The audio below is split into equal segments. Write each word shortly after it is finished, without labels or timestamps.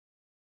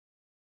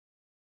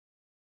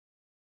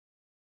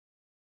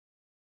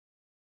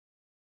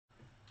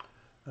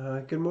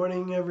Good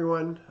morning,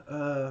 everyone.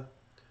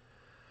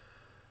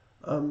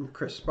 I'm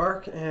Chris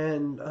Spark,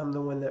 and I'm the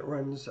one that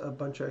runs a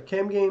bunch of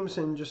cam games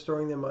and just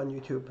throwing them on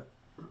YouTube.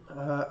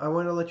 I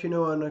want to let you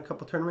know on a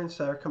couple tournaments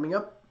that are coming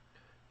up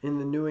in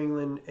the New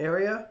England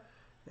area,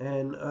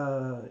 and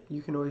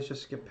you can always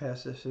just skip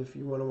past this if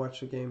you want to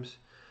watch the games.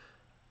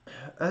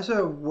 As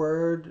a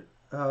word,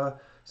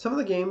 some of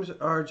the games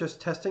are just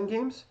testing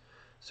games,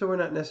 so we're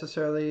not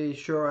necessarily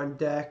sure on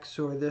decks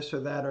or this or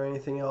that or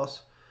anything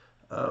else.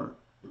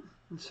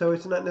 So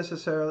it's not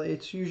necessarily,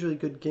 it's usually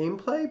good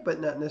gameplay, but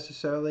not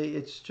necessarily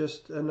it's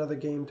just another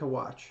game to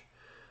watch.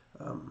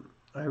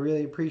 I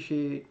really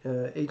appreciate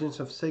Agents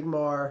of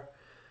Sigmar,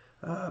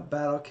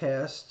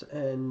 Battlecast,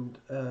 and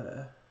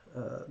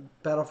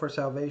Battle for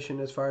Salvation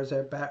as far as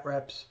their bat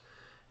reps,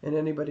 and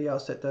anybody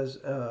else that does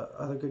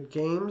other good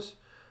games.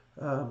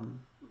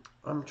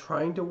 I'm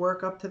trying to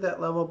work up to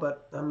that level,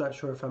 but I'm not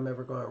sure if I'm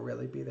ever going to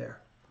really be there.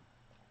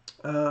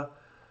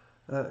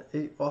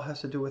 It all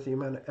has to do with the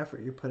amount of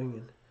effort you're putting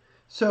in.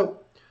 So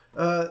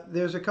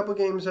there's a couple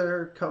games that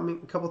are coming,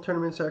 a couple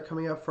tournaments that are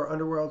coming up for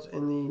Underworlds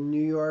in the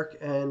New York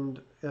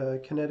and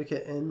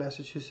Connecticut and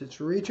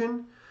Massachusetts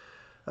region.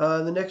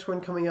 The next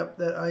one coming up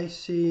that I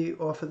see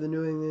off of the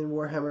New England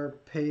Warhammer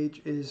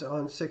page is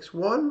on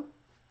 6/1.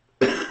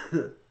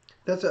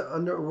 That's an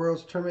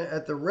Underworlds tournament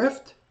at the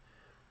Rift.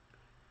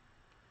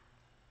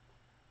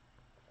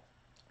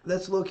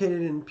 That's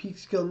located in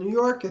Peekskill, New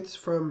York. It's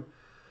from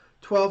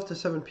 12 to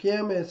 7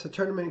 p.m. and it's a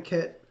tournament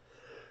kit.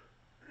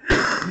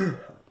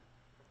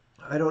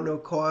 I don't know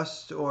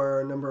cost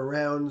or number of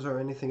rounds or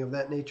anything of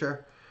that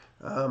nature.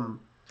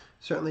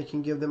 Certainly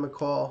can give them a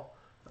call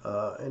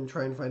and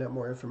try and find out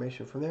more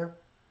information from there.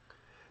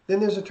 Then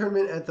there's a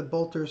tournament at the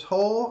Bolter's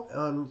Hole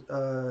on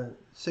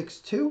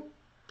 6/2.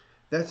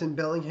 That's in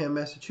Bellingham,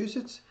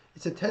 Massachusetts.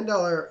 It's a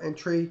 $10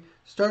 entry.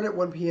 Start at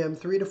 1 p.m.,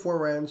 3 to 4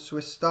 rounds,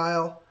 Swiss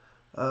style.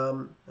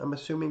 I'm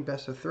assuming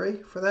best of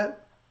 3 for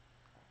that.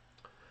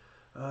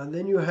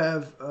 Then you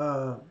have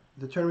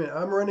the tournament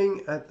I'm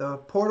running at the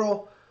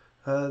Portal,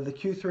 the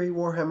Q3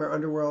 Warhammer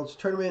Underworlds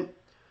tournament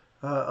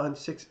on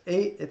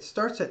 6/8. It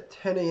starts at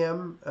 10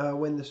 a.m.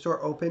 When the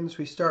store opens.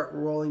 We start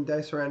rolling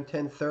dice around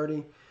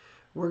 10:30.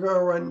 We're going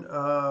to run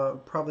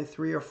probably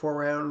 3 or 4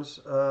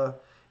 rounds.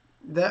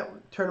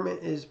 That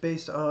tournament is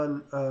based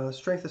on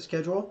strength of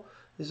schedule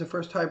is the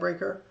first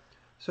tiebreaker,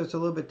 so it's a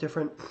little bit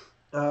different.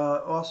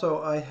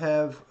 Also, I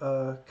have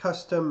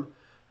custom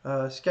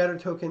scatter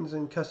tokens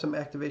and custom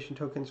activation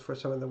tokens for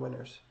some of the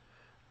winners.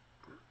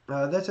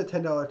 That's a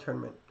 $10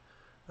 tournament.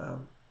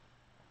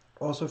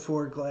 Also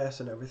for glass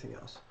and everything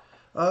else.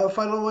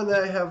 Final one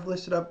that I have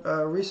listed up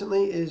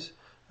recently is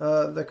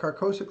the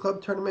Carcosa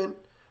Club tournament.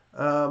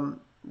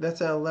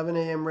 That's an 11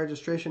 a.m.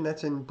 registration.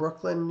 That's in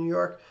Brooklyn, New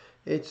York.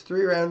 It's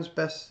 3 rounds,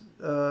 best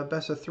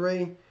of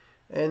 3,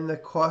 and the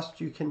cost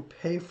you can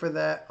pay for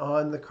that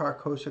on the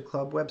Carcosa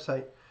Club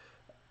website.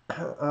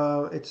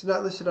 It's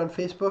not listed on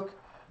Facebook,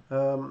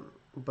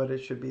 but it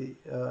should be.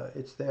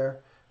 It's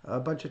there. A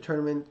bunch of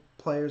tournament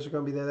players are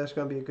going to be there. That's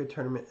going to be a good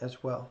tournament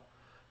as well.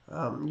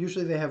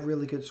 Usually they have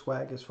really good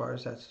swag as far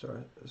as that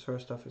sort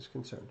of stuff is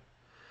concerned.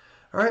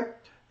 All right,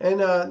 and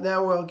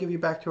now I'll give you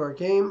back to our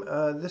game.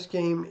 This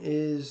game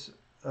is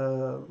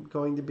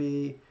going to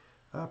be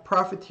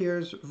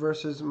Profiteers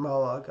versus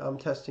Mollog. I'm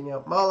testing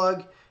out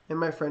Mollog, and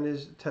my friend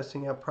is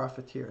testing out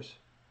Profiteers.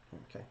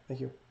 Okay, thank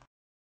you.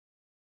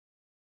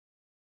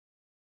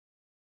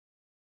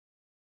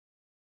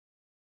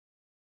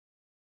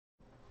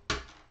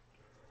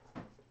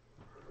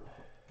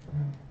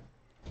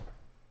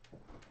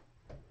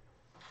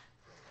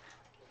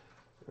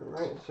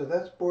 Alright, so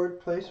that's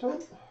board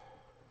placement.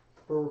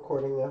 We're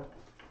recording now.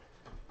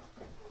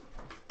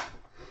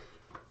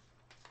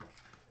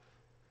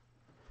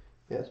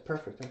 Yeah, it's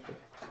perfect actually.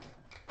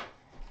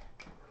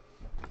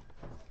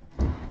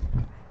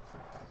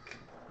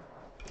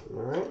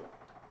 Alright.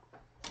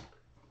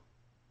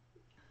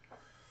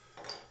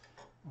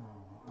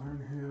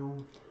 Iron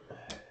Hail,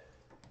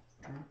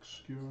 Dark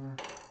Skewer,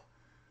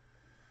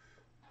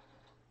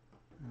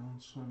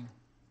 Alison,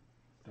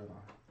 Deadeye.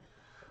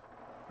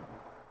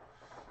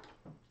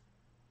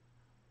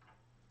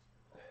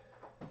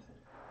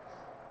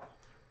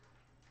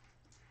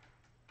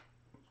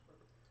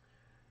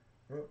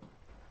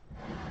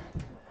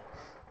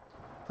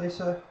 Place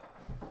a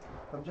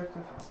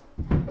objective.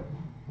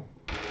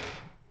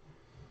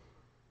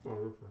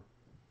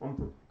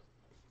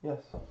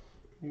 Yes,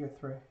 you get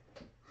 3.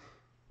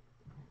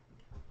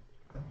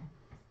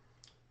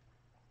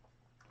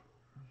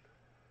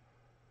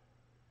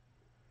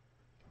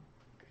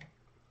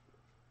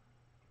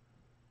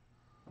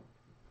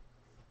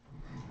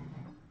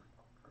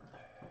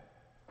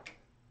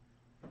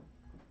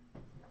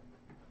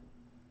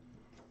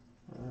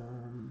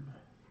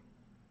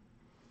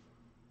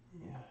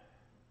 Yeah.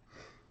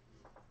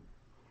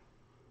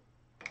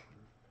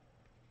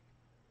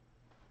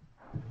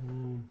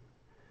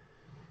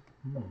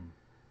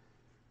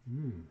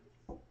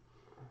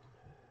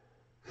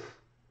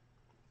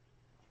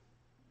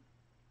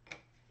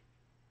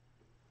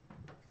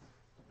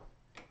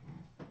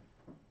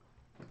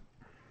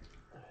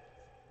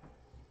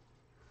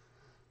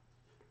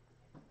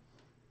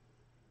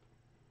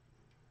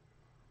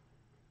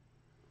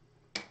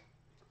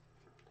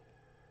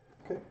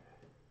 Okay.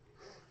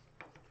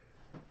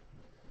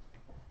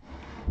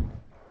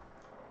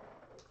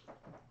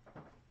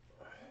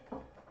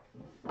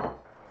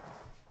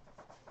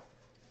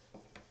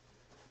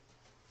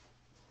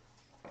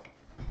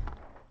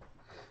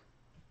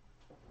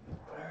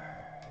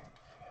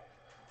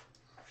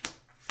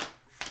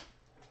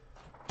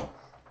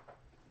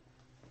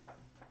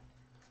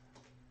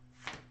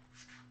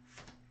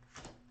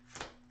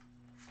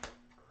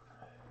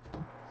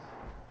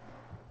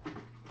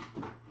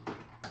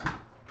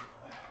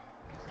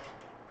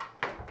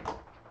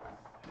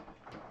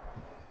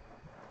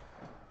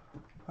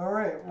 All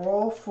right,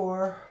 roll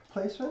for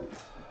placement.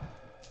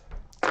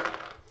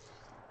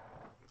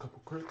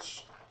 Couple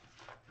crits.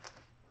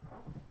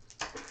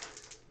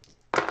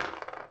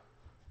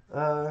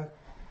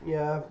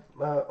 Yeah,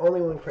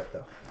 only one crit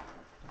though.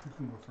 You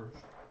can go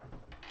first.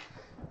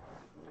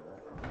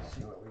 Let's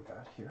see what we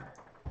got here.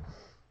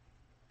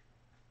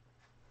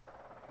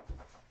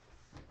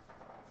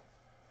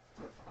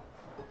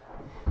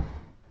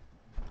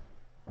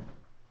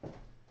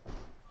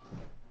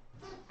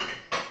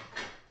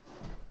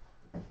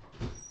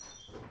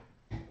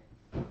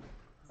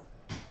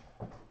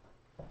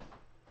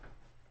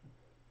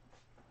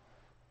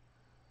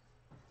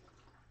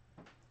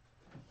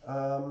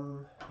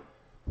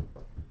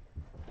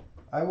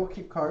 I will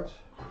keep cards.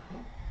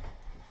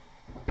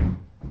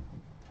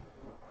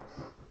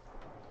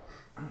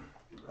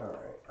 All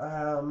right.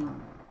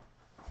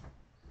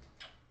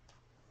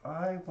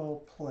 I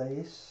will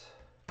place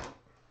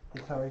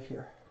Yltharis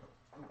here.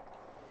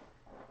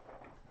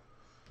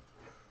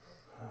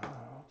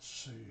 Let's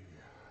see.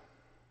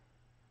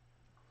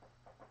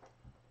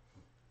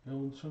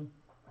 Ellington.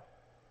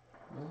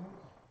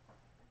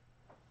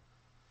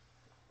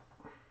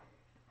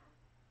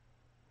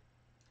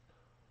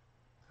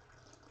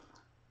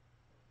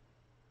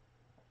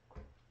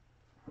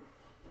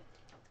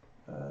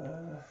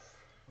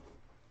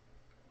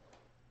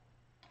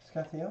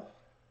 Scathiel.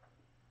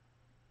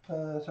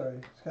 Sorry,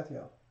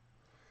 Scathiel.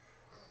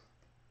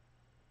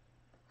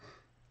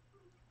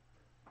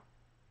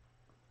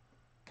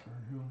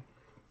 Ironhill.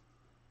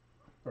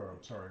 Oh,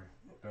 I'm sorry.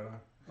 Deadeye.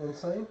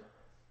 Insane.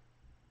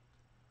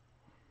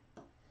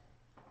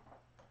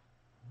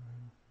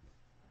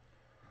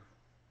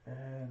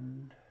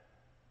 And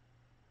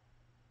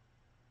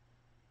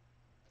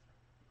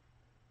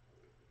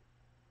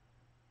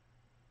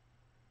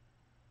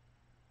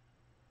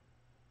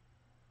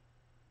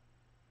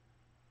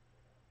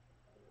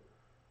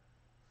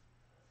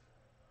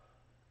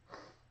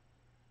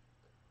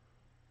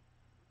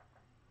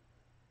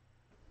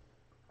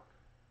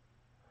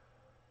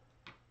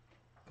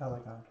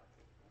Galagon.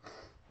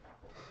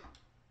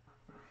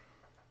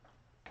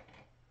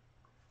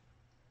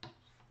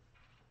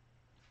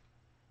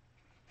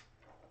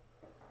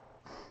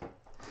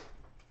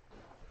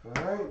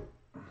 All right.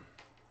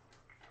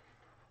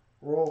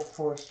 Roll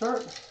for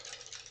start.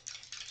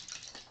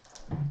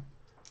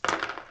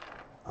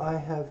 I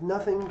have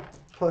nothing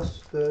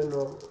plus the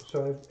normal,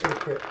 so I have a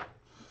crit.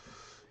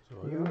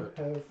 So You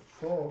have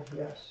full,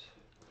 yes.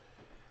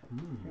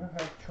 You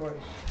have choice.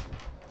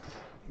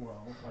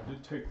 Well, I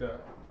did take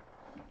that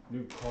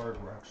new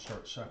card where I have to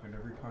start second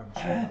every time.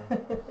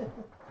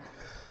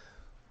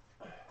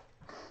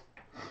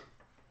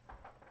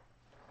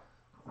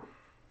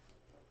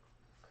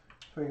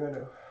 What are you going to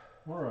do?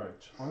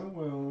 Alright, I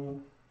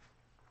will.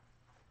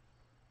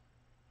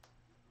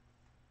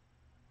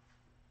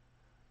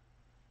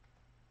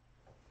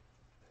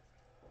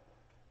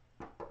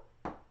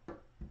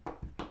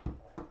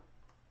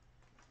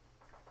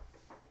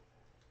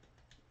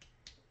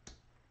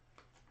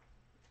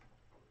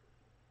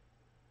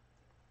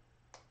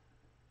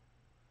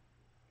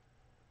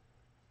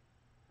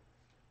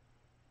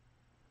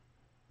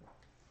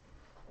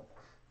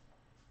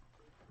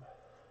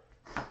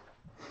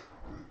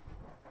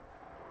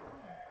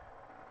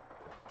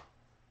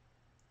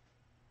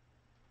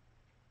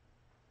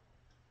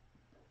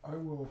 I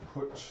will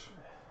put.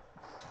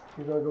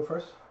 You going to go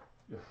first?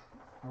 Yeah,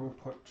 I will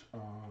put.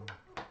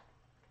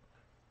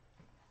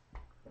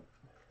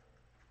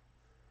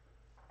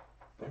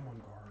 Him on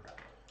guard.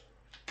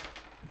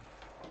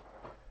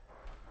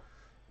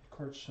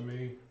 Cards to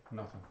me,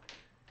 nothing.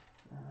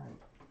 All right.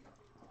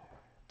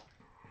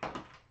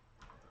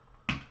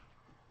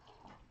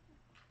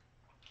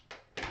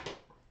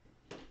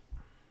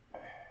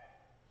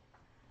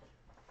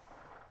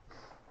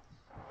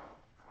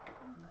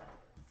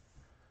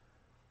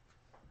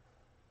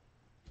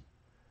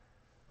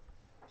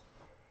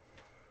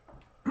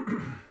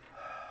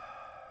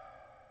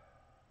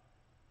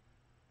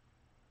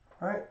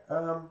 All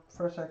right.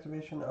 First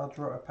activation, I'll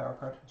draw a power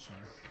card. Sorry.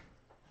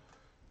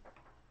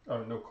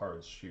 Oh, no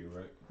cards to you,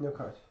 right? No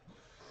cards.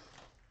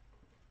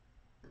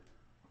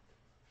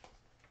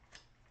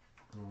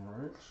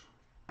 Alright.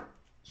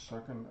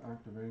 Second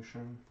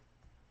activation.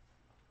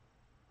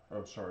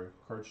 Oh, sorry.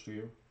 Cards to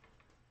you.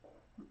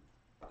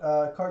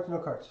 Cards, no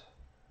cards.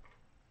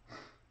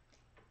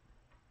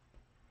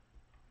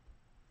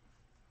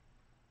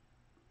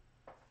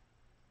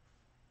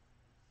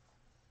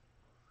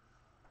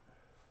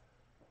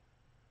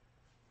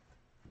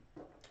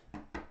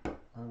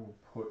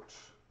 will put.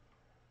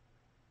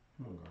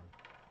 Oh my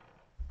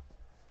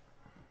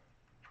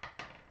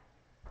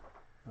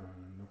god.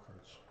 No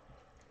cards.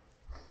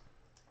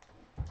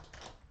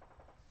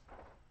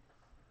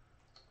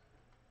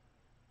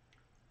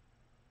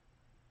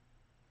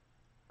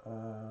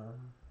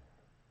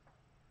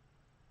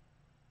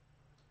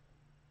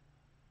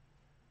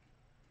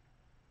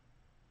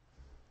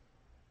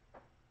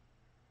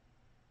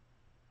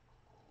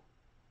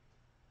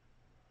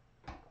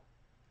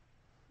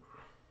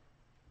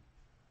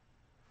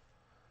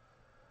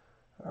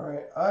 All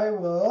right, I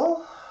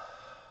will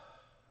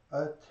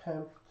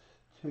attempt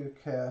to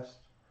cast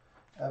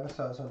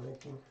Abyssals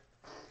Unmaking.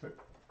 Okay.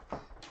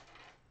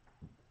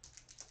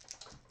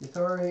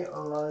 Yltharis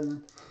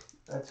on,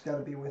 that's got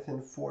to be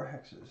within 4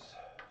 hexes.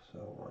 So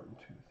 1,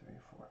 2, 3,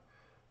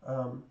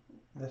 4.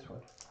 This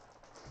one.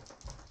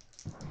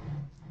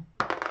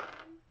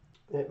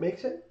 It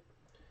makes it.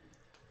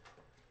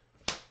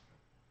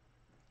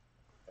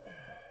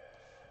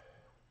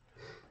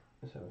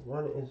 So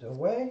 1 is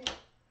away.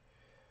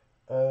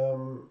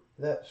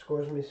 That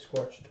scores me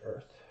Scorched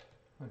Earth.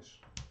 Nice.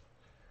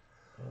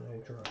 And I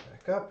draw it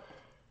back up.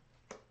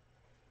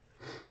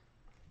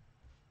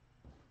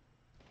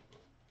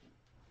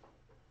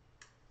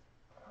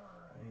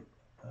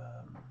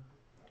 Alright.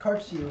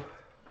 Cards to you.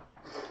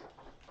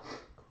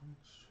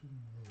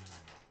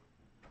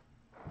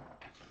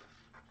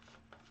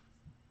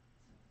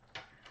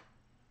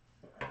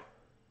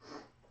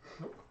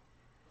 Nope.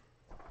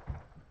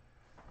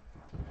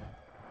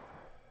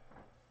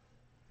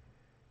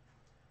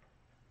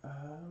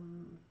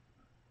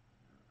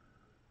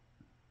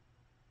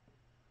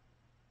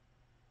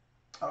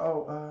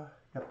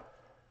 Yep.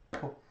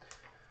 Cool.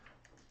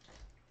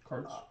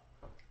 Cards.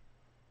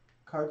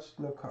 Cards,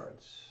 no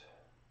cards.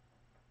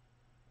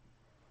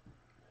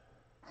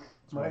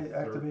 It's My third.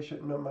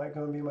 activation, no, going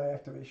to be my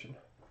activation.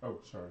 Oh,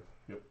 sorry.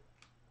 Yep.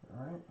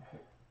 Alright.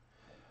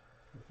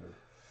 Third.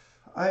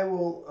 I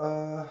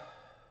will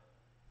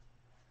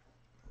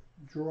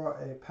draw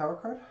a power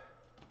card.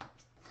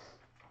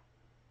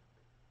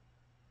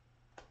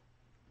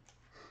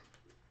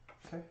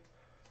 Okay.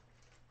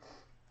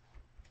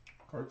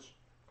 Cards.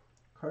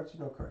 Cards,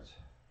 no cards.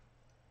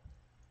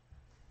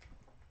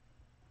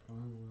 I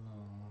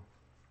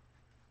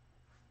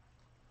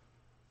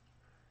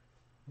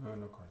will.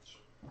 No cards.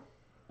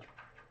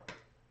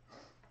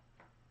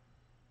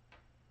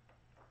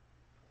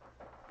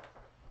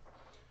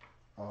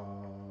 I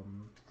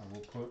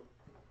will put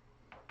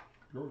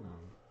your gun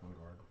on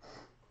guard.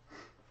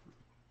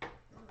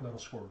 That'll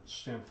score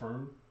stand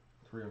firm,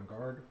 3 on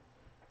guard.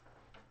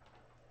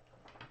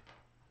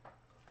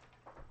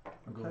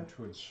 I'm going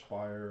to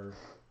inspire.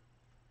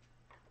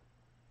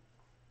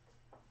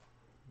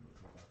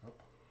 Go back up.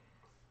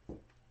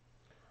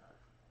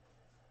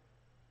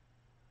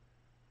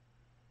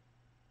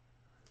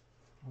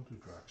 I'll do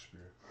Drax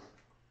Spear.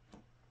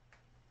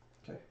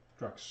 Okay.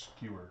 Drax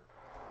Skewer.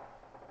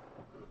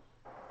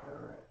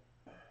 Alright.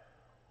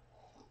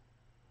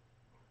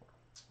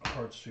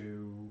 Cards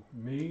to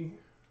me.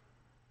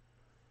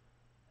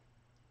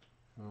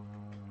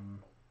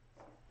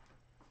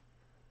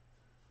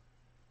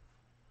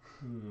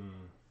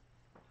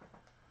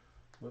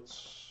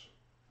 Let's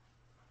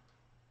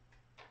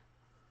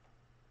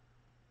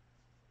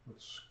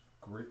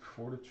Great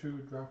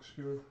Fortitude, Drax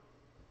Skewer.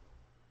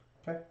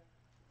 Okay.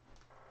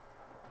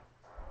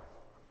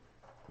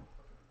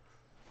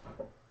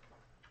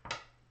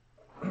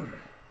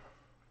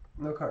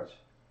 No cards.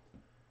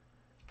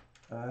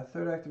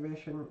 Third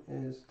activation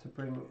is to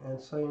bring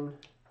Anslane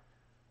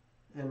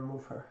and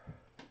move her.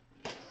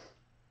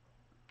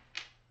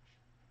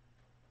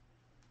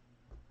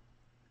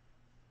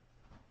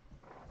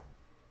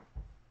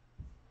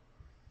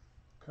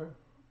 Okay.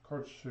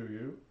 Cards to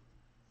you.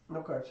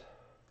 No cards.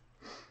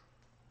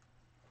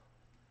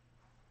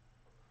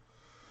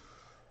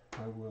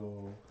 I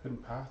will Hidden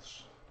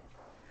Paths.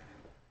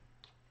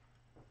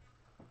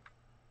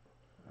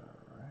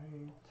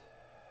 Alright.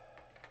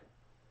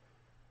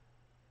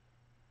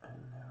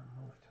 And now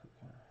move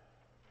token.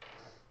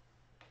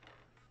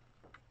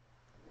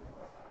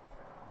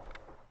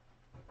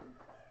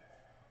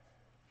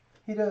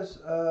 He does,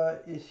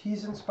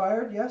 he's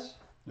inspired, yes?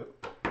 Yep.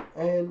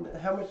 And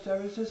how much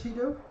damage does he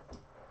do?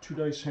 2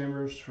 dice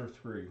hammers for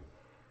 3.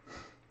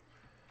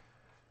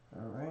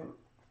 Alright.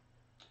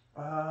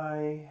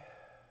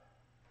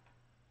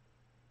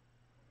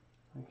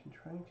 We can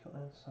try and kill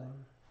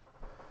Anslane.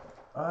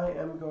 I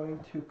am going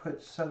to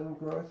put sudden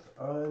growth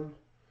on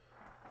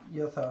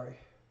Yltharis.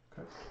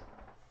 Okay.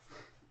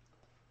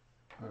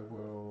 I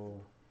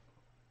will.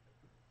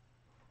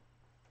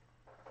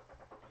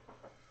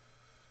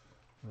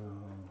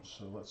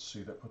 So let's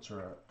see. That puts her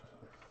at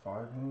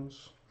 5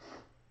 wounds.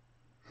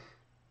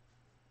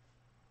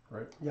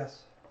 Right?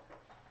 Yes.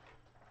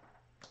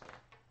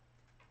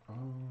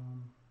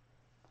 I'm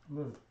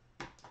gonna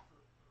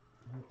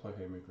play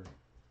Haymaker.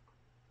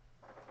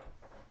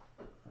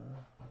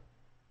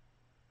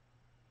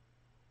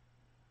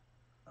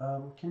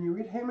 Can you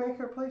read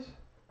Haymaker, please?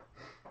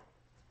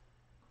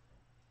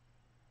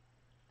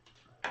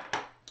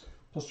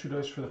 Plus 2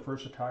 dice for the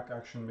first attack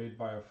action made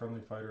by a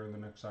friendly fighter in the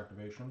next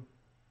activation.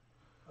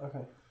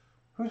 Okay.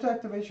 Whose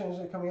activation is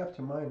it coming up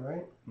to? Mine,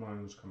 right?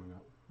 Mine was coming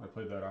up. I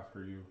played that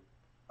after you.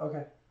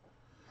 Okay.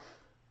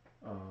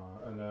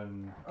 And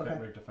then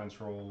can't make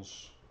defense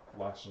rolls,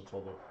 lasts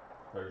until the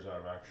player's out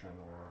of action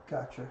or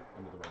Gotcha.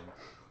 into the range.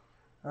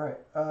 Alright,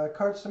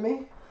 cards to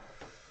me.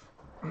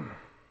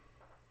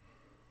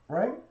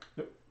 Right?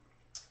 Yep.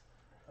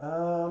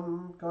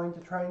 Going to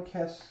try and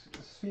cast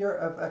Sphere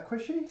of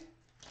Equishy.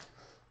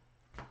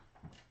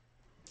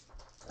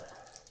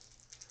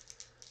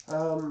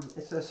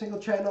 It's a single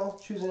channel.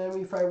 Choose an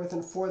enemy fire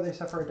within 4. They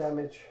suffer a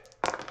damage.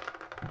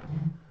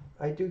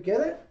 I do get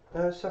it.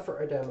 Suffer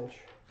a damage.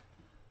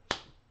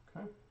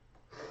 Okay.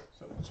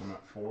 So I'm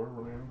at 4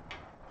 remaining.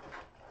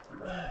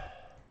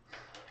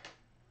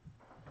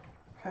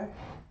 Okay.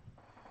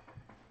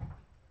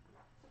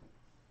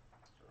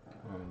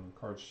 And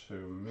cards to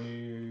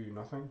me,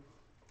 nothing.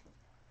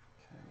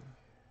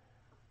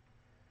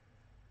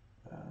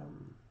 Okay.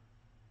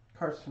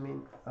 Cards to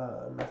me,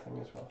 nothing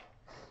as well.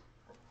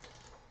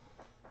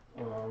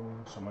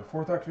 So my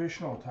 4th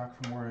activation, I'll attack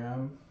from where I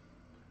am.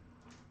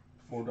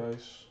 4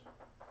 dice.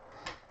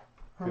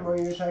 Whom are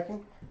you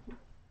attacking?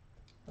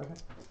 Okay.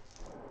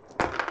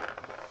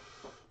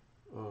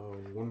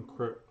 1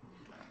 crit.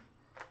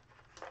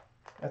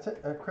 That's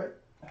it? A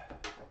crit?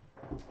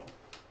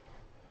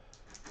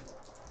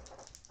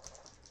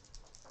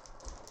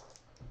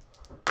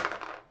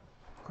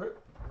 Crit.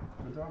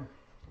 Good job.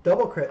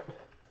 Double crit.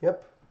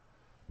 Yep.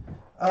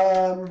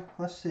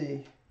 Let's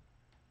see.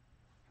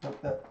 Nope,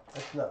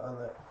 that's not on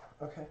that.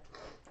 Okay.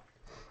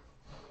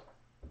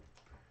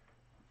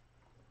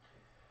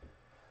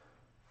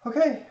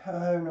 Okay, I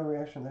have no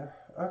reaction there.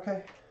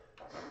 Okay.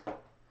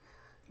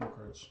 No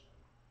cards.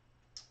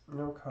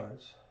 No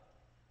cards.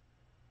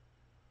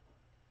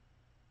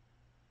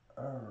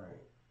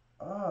 Alright.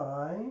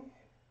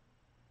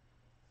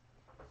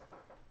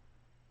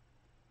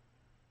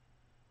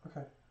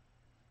 Okay.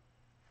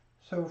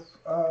 So,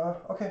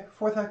 okay,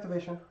 4th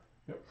activation.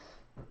 Yep.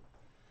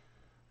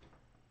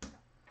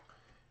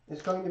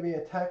 It's going to be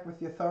attack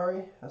with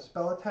Yltharis, a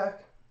spell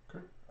attack.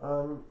 Okay.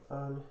 On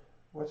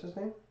what's his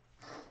name?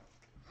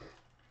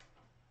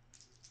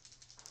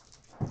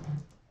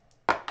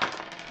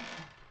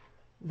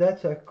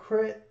 That's a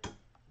crit,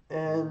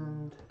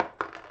 and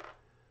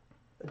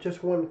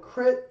just 1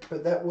 crit,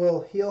 but that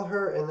will heal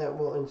her and that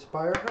will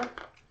inspire her.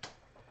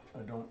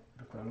 I don't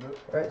defend it.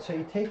 Alright, so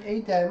you take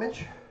 8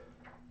 damage.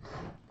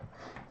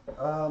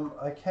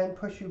 I can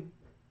push you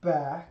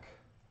back.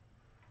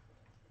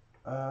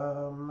 Did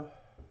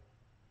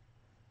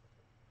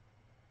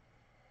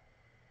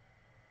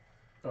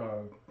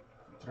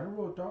I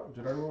roll a dot?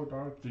 Did I roll a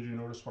dot? Did you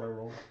notice what I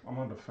rolled? I'm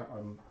on defense.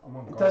 I'm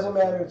on guard. It doesn't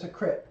matter, it's a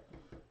crit.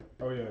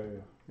 Oh yeah.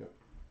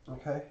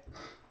 Okay.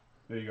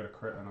 Yeah, you got a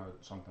crit and a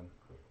something.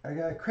 I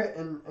got a crit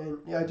and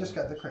yeah, I just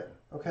got the crit.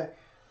 Okay.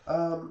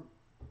 And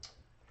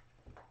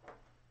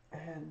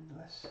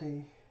let's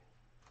see.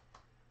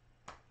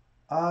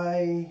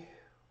 I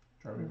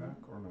Drive me back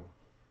or no?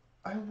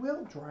 I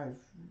will drive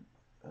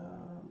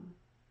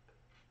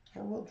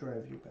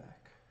you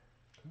back.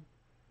 Okay.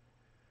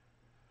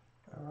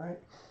 Alright.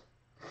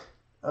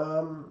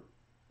 And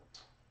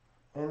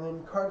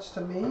then cards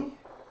to me.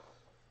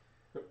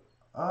 Yep.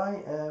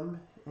 I am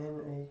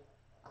in a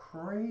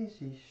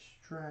crazy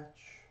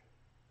stretch.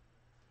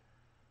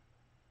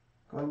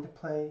 Going to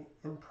play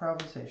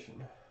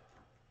improvisation.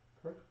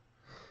 Okay.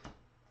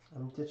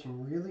 I'm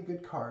ditching really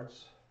good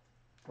cards.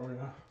 Oh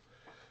yeah.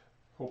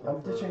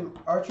 I'm ditching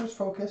Archer's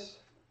Focus,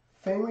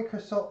 Fenry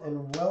Crystal,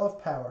 and Well of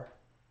Power.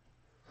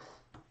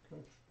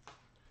 Okay.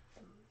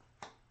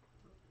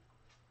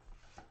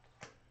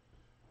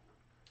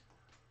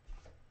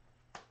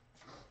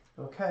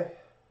 Okay.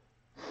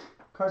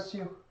 Cards to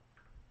you.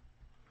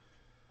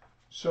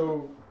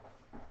 So,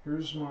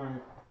 here's my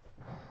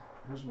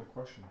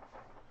question.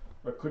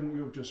 But couldn't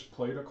you have just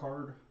played a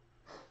card,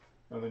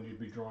 and then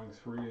you'd be drawing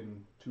 3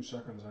 in 2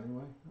 seconds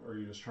anyway? Or are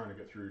you just trying to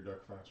get through your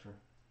deck faster?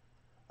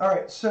 All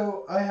right.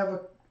 So I have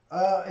a.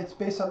 It's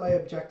based on my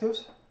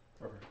objectives.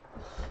 Okay.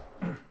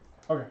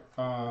 Okay.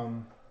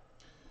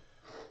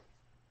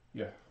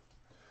 Yeah.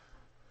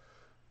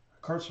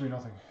 Cards to me,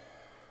 nothing.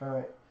 All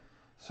right.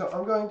 So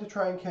I'm going to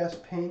try and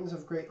cast Pains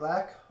of Great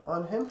Lack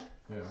on him.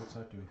 Yeah. What's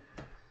that do?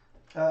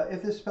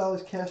 If this spell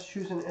is cast,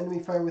 choose an enemy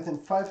fire within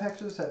 5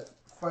 hexes. That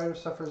fighter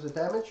suffers a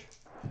damage.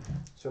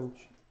 So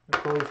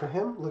I'm going for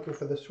him, looking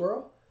for the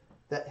swirl.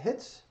 That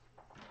hits.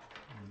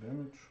 No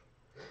damage.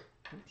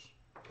 Oops.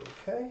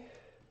 Okay.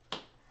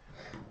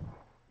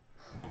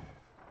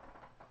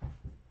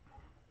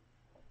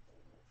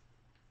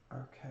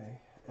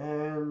 Okay.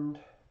 And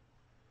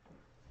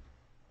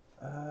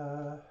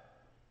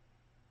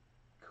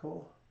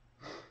cool.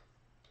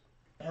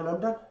 And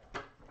I'm done.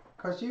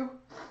 Cards to you?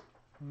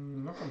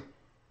 Nothing.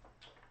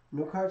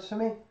 No cards to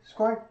me.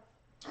 Scoring.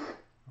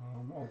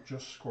 I'll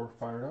just score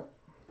fired up.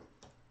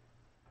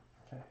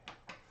 Okay.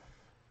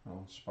 I'll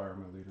inspire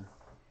my leader.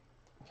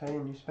 Okay,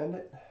 and you spend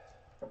it?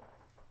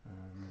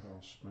 And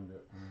I'll spend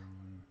it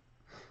on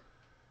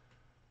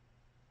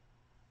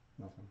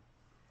Nothing.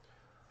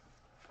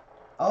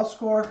 I'll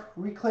score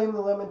Reclaim the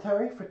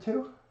Elementary for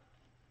 2.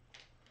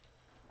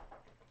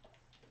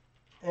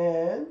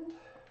 And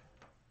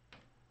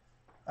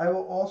I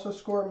will also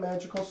score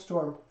Magical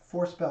Storm,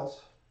 4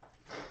 spells.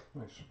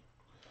 Nice.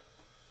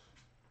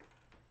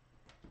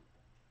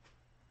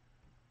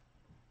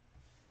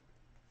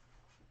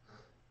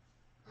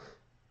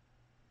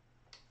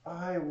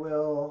 I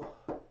will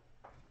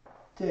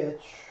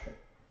ditch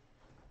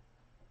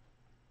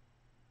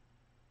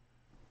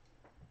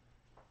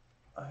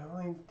I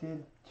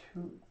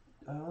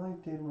only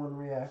did 1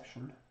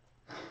 reaction.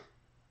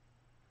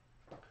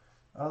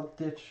 I'll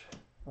ditch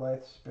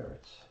Life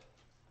Spirits.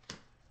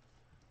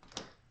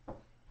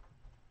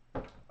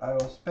 I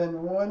will spend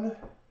 1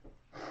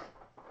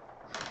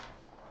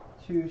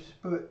 to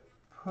put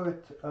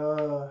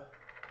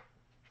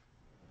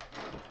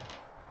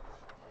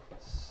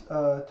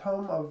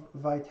Tome of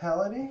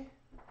Vitality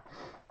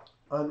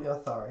on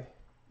Yltharis.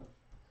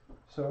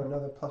 So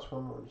another +1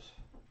 wounds.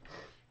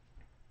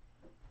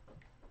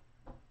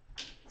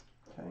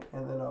 Okay,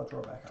 and then I'll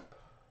draw back up.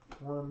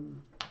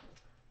 1,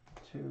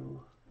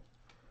 2,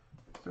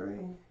 3,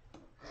 and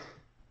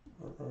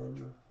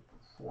then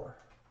 4.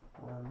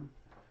 1,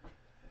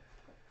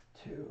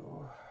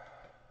 2,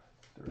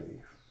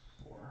 3,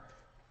 4.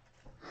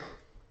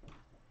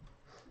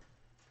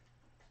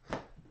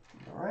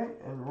 All right,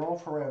 and roll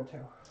for round 2.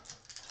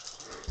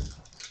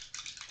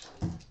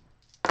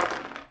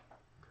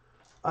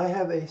 I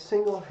have a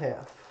single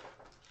half.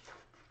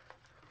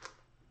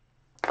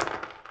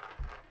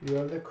 You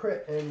have the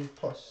crit and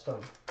plus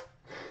stun.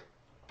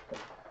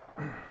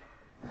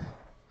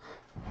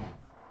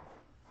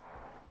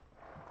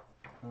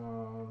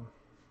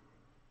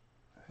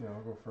 Yeah,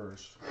 I'll go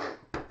first.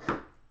 All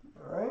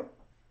right.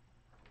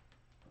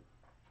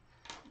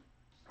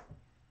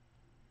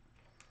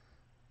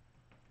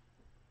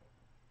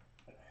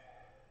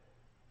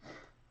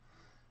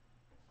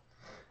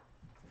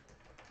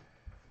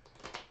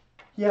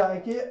 Yeah, I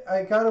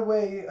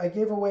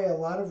gave away a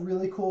lot of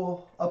really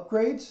cool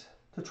upgrades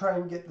to try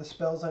and get the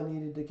spells I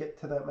needed to get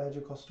to that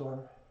magical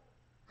storm.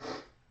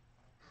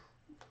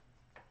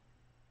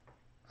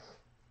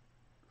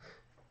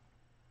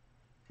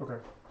 Okay.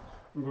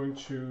 I'm going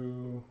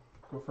to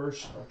go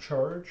first. I'll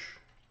charge.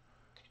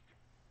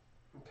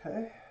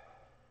 Okay.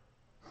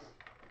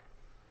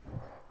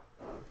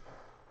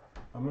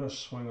 I'm going to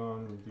swing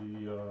on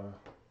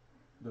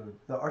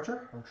The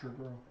archer? archer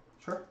girl.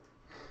 Sure.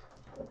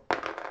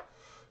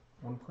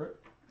 1 crit.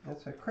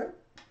 That's a crit.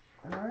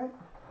 All right.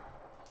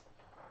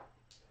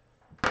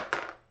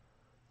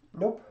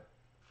 Nope.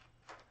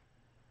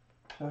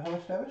 So how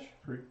much damage?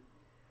 3.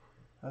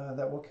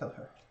 That will kill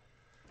her.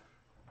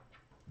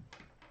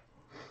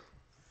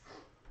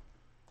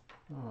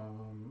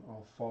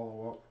 I'll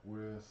follow up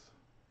with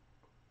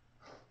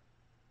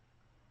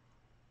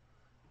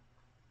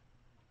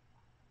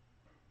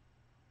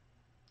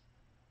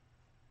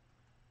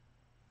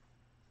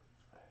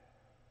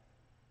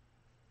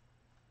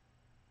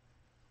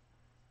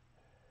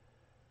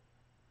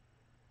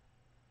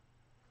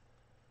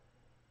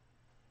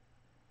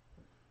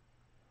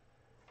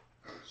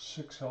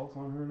six health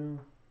on her now.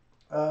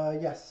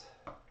 Yes.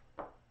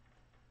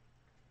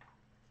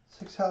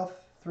 6 health,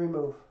 3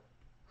 move.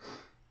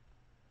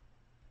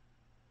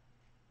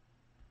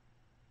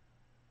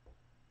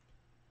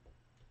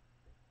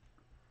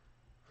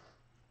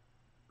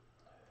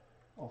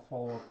 I'll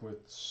follow up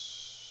with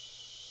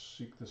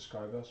Seek the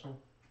Sky Vessel.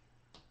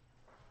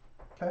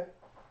 Okay.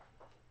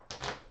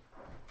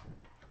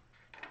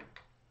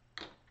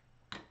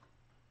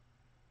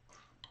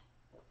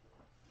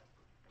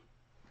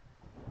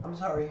 I'm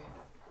sorry.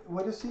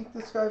 What does Seek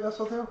the Sky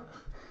Vessel do?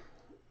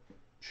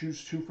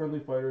 Choose 2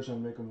 friendly fighters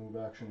and make a move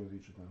action with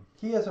each of them.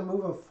 He has a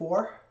move of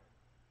 4?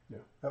 Yeah.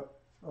 Yep.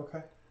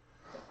 Okay.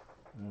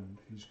 And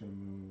he's going to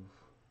move.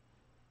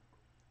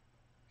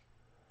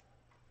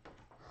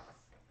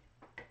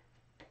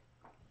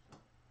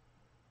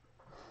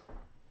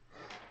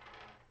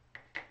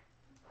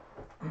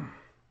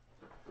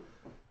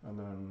 And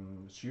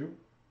then it's you.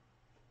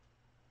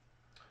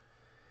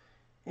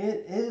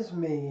 It is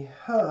me.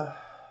 Huh.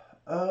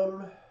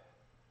 I'm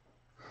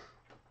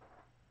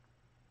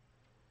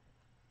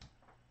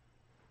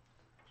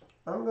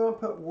going to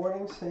put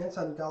Warding Stance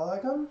on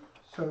Galagum,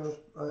 so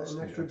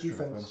an extra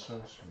defense.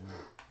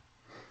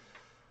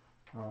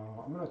 Yeah.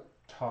 I'm going to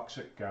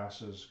Toxic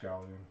Gases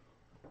Galleon.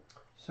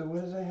 So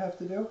what does it have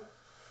to do?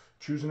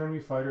 Choose an enemy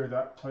fighter.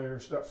 That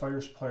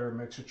fighter's player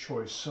makes a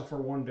choice. Suffer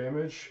 1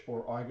 damage,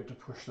 or I get to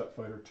push that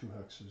fighter 2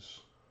 hexes.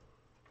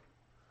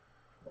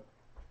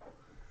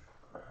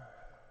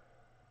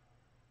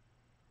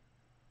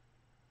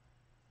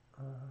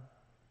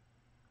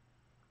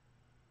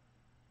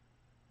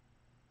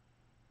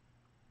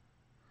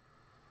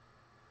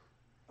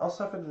 I'll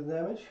suffer the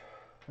damage.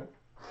 Okay.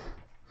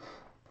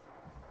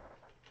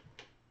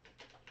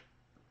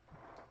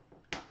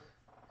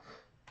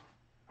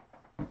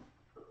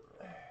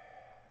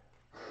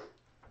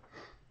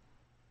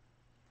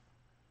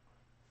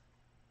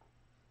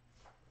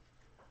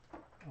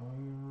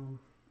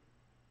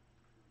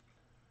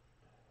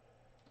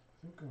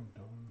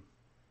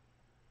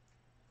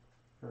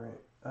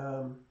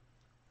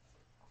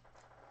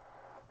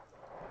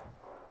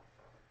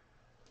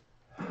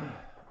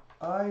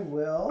 I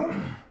will.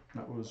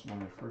 That was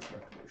my first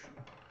activation.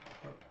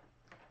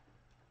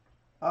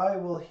 I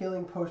will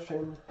healing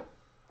potion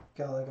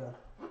Galaga.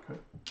 Okay.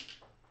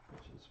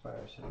 Which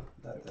inspires him.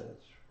 Not that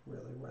it's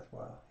really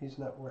worthwhile. He's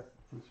not worth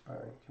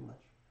inspiring too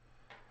much.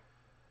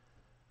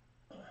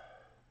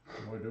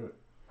 How do I do it?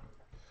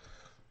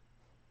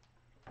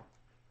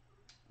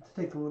 Let's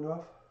take the wound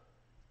off.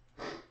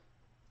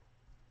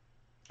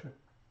 Okay.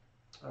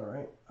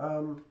 Alright.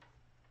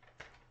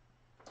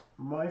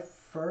 My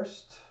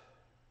first.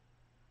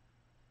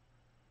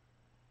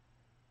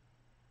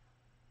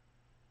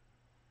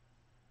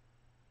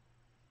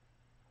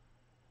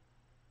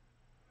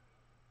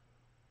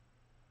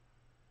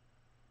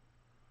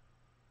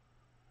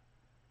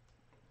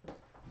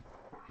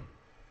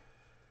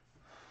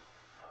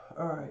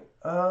 Alright.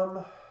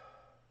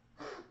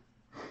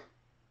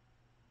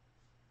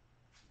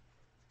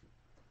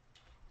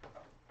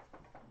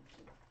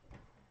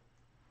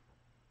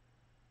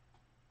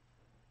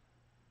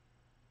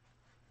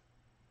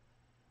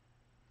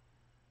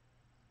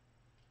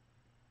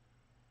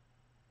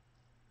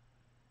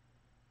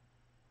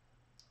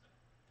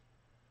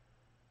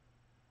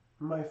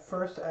 My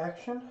first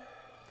action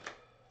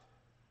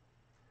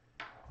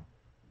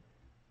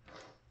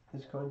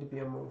is going to be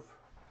a move.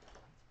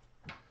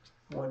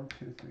 1,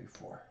 2, 3,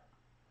 4.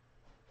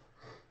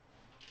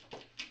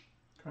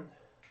 Okay.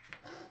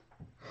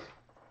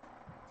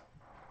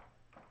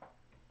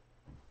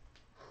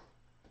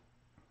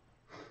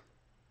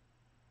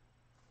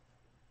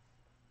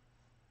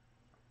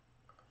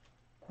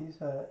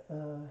 He's at,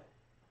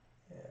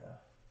 yeah.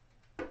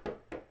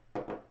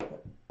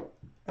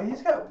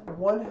 He's got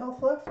 1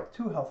 health left?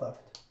 2 health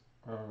left.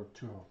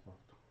 2 health left.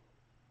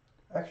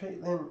 Actually,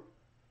 then,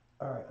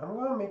 alright, I'm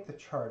going to make the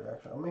charge,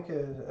 actually. I'll make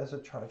it as a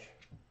charge.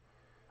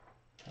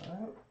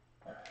 Alright.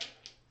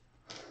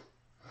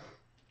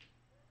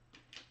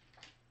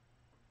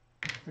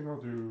 I think I'll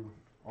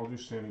do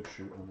standard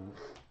shoot on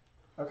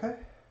that. Okay.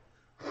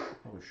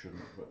 Probably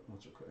shouldn't, but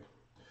that's okay.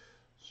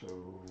 So,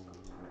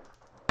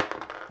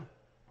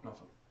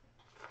 nothing.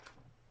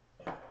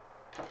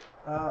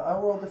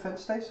 I'll roll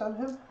defense dice on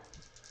him.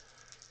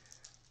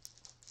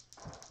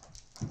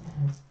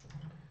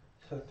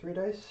 So 3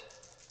 dice.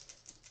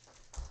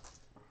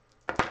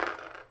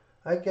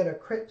 I get a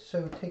crit,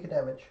 so take a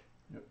damage.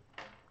 Yep.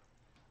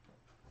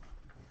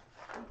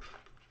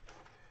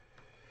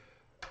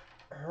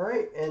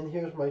 Alright, and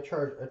here's my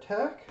charge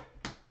attack.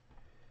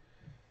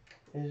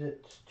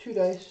 It's 2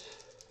 dice.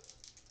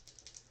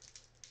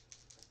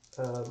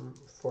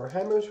 4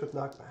 hammers with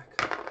knockback.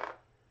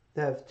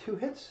 They have 2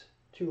 hits,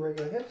 2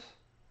 regular hits.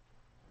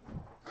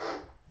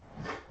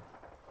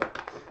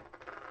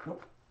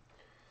 Nope.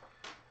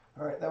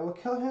 Alright, that will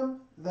kill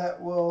him.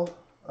 That will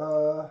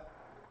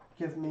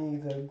give me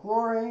the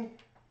glory.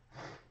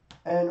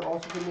 And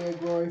also give me a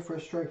glory for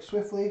strike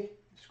swiftly.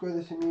 Score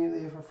this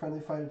immediately if a friendly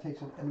fighter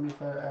takes an enemy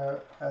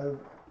fighter out of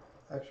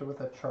action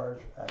with a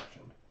charge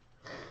action.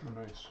 Oh,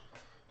 nice.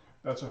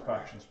 That's a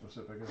faction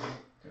specific, isn't it?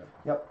 Yeah.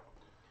 Yep.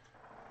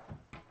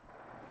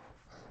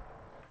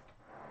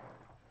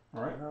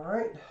 Alright.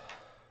 Alright.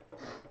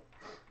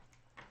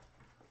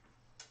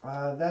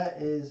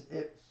 That is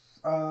it.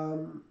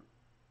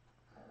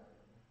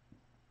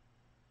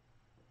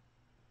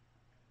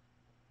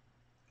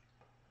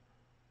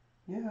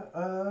 Yeah,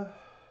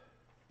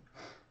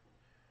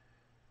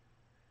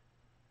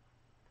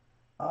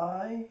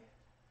 I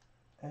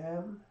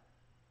am,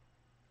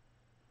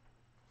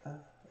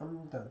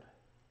 I'm done.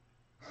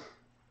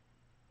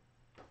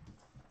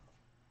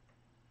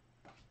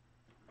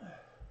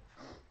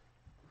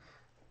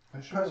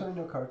 I should Cards, have,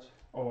 no cards.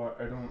 oh,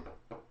 I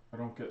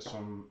don't get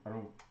some,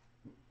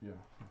 yeah.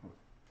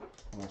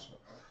 I'm all set.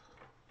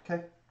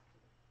 Okay.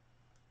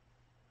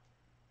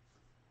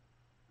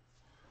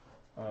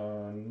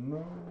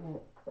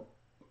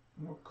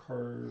 No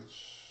cards.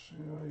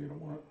 Yeah, you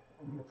don't want.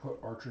 I'm gonna put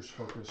Archer's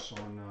Focus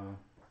on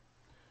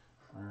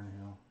Iron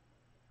Hail.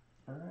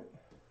 Alright.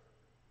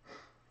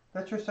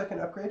 That's your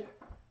second upgrade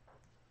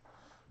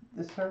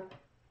this turn?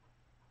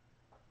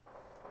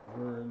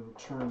 We're in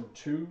turn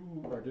 2.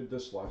 I did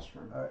this last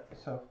turn. Alright,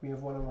 so we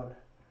have 1 and 1.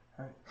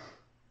 Alright.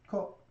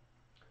 Cool.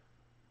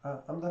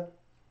 I'm done.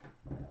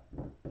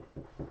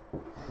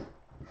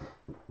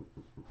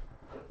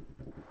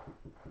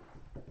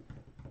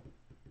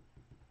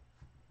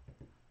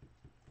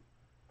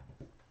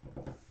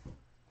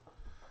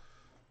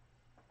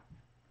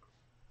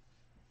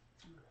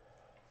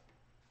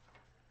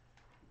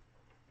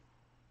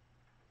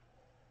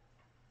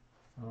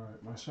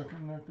 Alright, my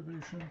second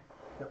activation.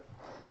 Yep.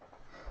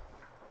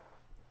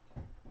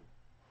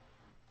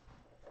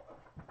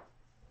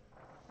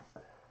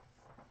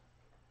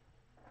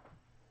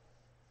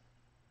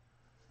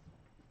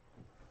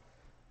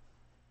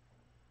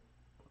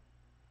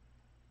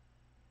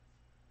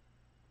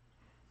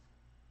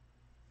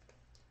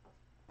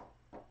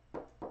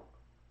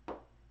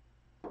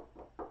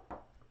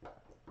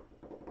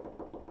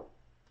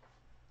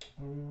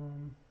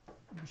 I'm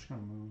just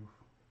gonna move.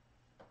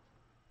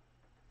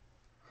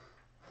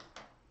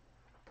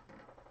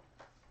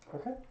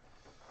 Okay.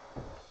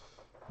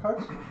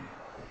 Cards?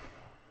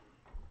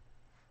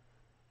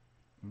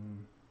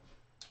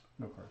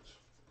 No cards.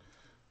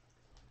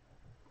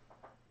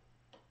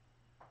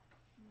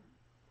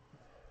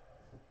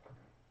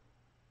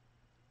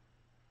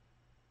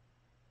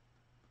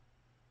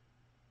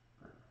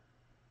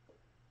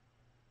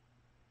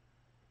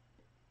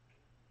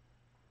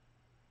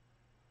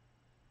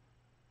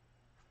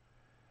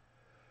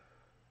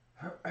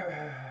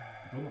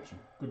 Building up some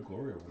good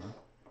glory over there.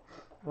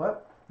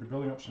 What? You're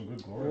building up some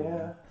good glory over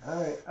Yeah. there.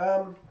 All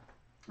right.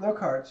 No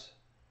cards.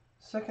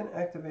 Second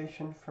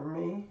activation for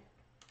me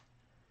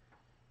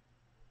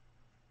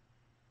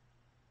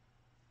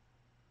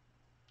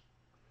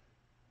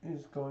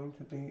is going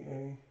to be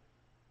a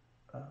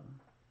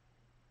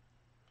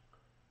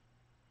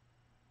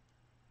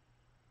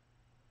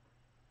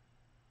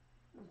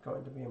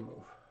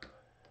move.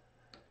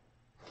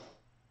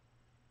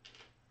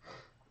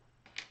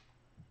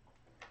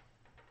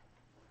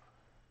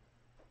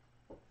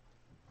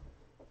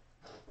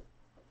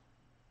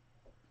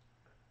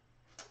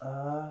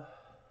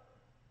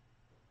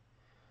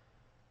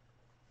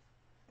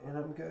 And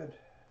I'm good.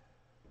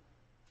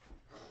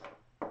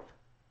 I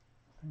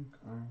think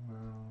I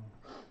will.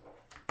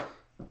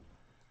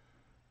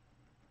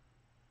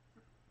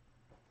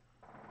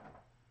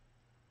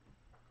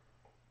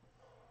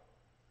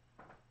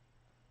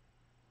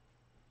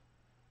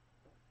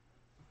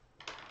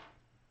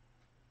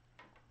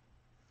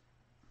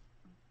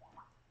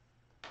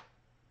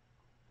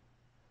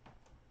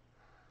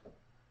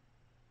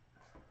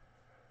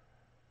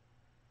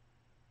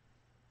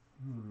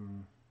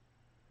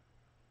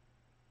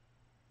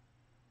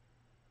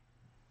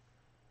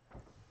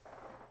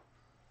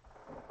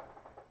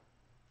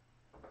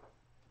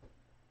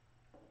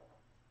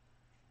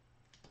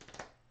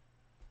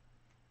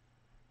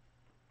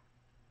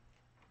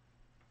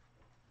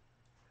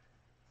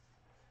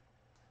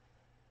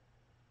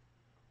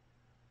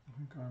 I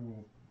think I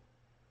will.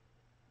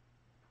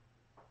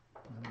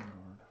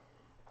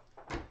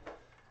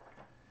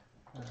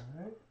 All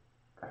right.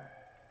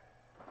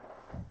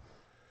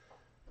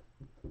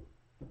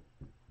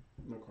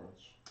 No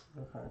cards.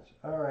 No cards.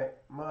 All right.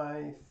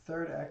 My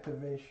third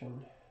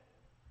activation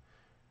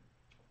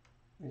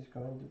is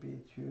going to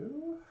be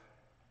to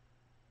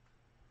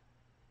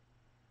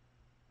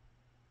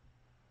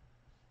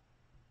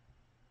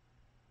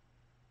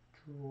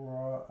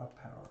draw a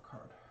power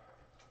card.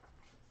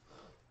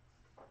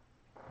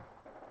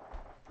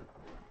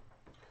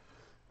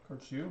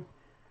 Cards to you.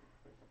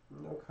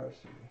 No cards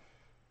to me.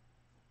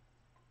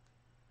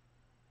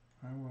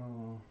 I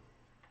will.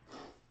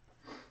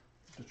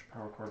 Ditch a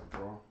power card to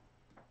draw.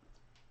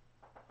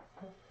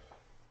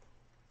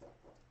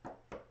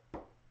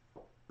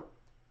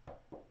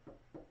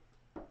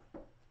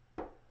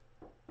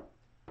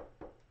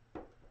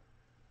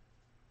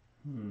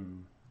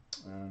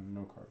 And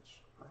no cards.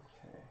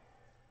 Okay.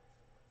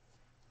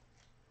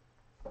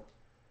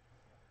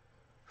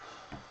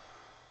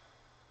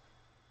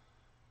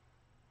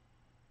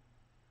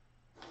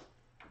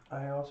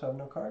 I also have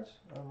no cards.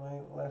 My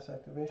last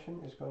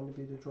activation is going to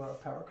be to draw a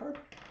power card.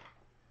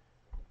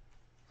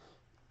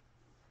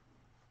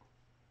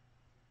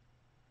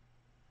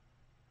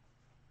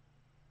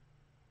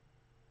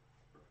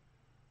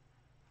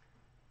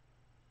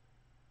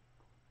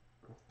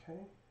 Okay.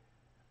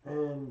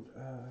 And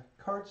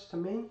cards to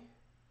me.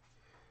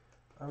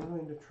 I'm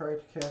going to try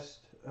to cast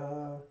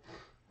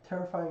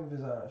Terrifying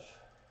Visage.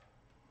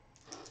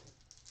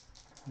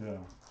 Yeah.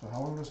 So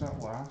how long does that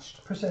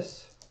last?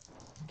 Persists.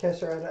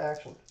 Caster out of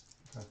action.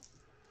 Okay.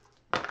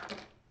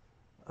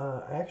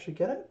 I actually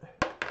get it.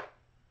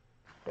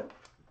 Yep.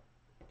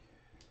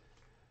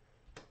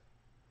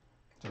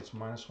 So it's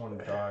 -1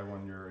 die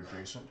when you're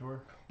adjacent to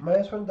her?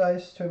 -1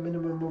 dice to a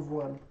minimum of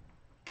 1.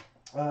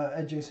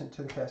 Adjacent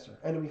to the caster.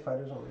 Enemy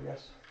fighters only,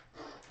 yes.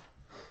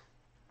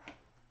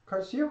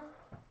 Cards to you?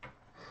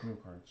 No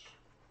cards.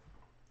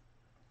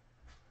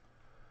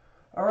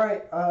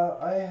 Alright,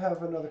 I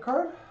have another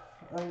card.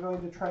 I'm going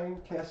to try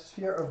and cast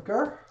Sphere of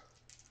Gur.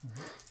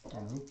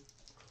 On who?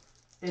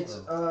 It's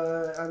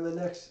on the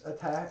next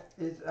attack.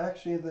 It's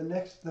actually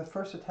the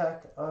first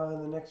attack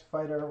on the next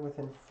fighter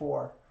within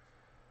 4.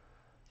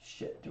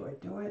 Shit, do I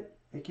do it?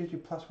 It gives you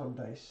 +1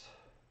 dice.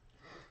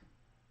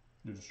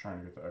 You're just trying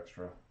to get the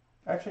extra.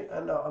 Actually,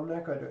 no, I'm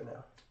not going to do it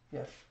now.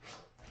 Yes.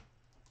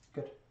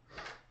 Good.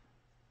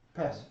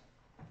 Pass.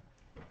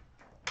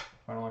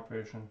 Final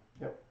activation?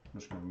 Yep. I'm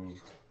just going to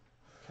move.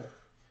 Okay.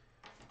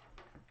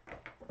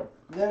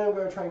 Then I'm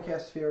going to try and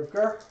cast Sphere of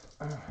Gur.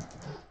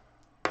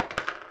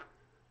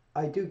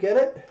 I do get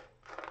it.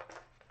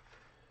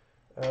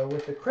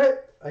 With the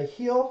crit, I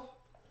heal.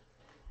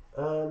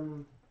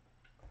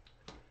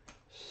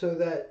 So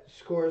that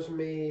scores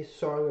me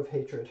Song of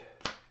Hatred.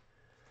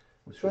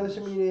 For this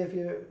immunity, if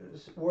your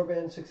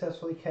warband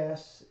successfully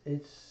casts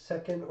its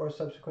second or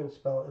subsequent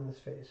spell in this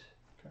phase.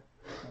 Okay.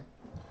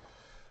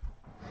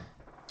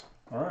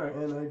 Alright.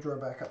 And I draw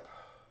back up.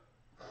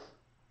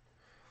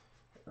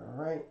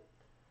 Alright.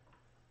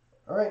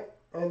 Alright.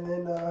 And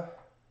then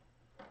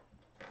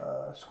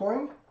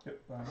scoring. Yep.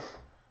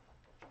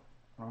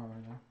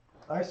 Yeah.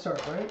 I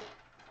start, right?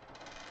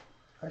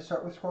 I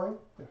start with scoring?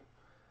 Yeah.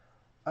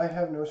 I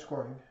have no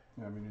scoring.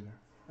 Yeah, me neither.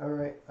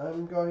 Alright, I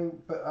am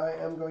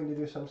going to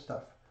do some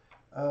stuff.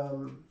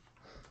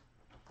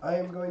 I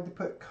am going to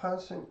put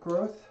constant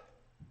growth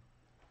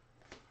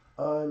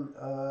on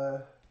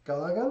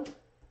Galagan.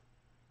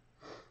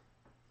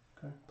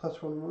 Okay.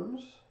 +1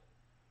 wounds.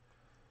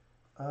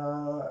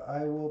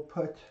 I will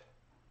put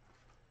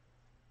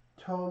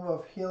Tome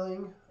of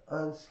Healing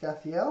on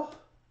Scathiel.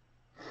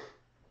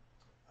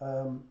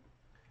 Yep.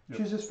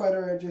 Choose this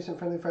fighter or adjacent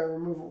friendly fighter,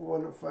 remove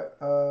one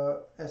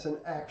as an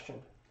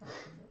action.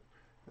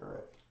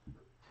 Alright.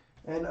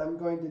 And I'm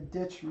going to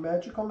ditch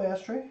Magical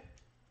Mastery.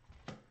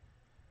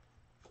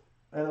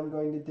 And I'm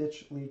going to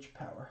ditch Leech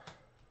Power.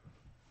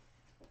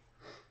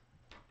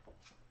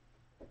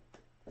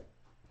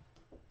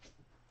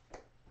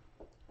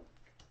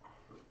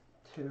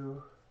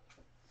 Two,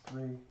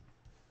 three,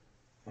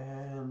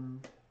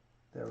 and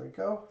there we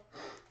go.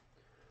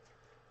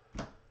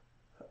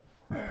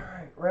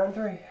 Alright, round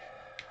 3.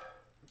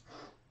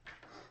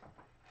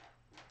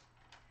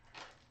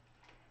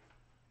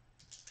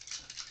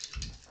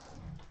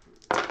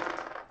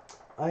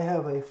 I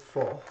have a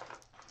full,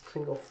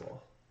 single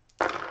full.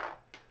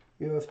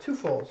 You have 2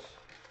 fulls.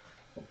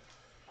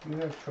 You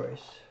have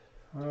choice.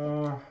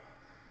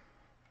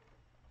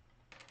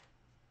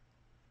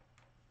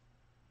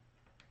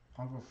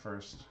 I'll go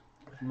first.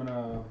 I'm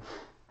gonna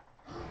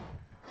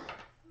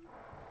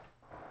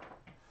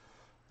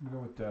go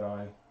with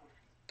Deadeye.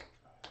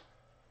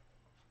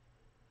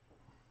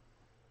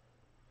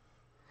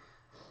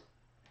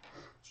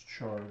 Let's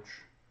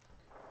charge.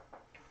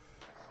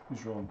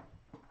 He's rolling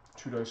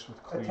 2 dice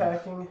with cleave.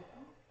 Attacking.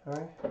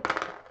 Alright.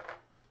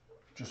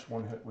 Just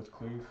 1 hit with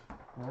cleave.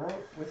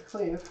 Alright, with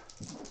cleave.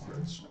 No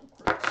crits, no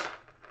crits.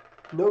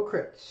 No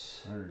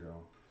crits. There you go.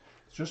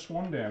 It's just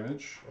 1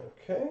 damage.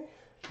 Okay.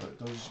 But it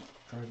does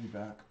drive you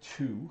back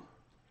 2.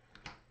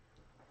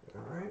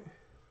 Alright.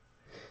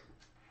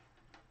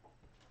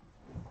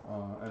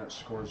 And it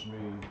scores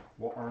me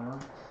what armor?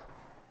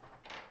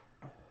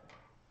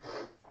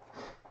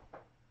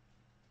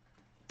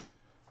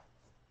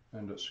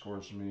 And it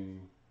scores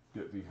me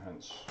get the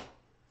hence.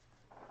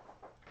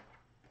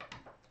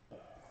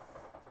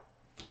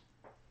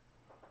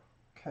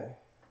 Okay.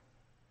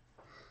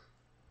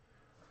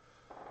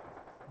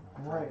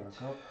 Right.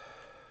 Back up.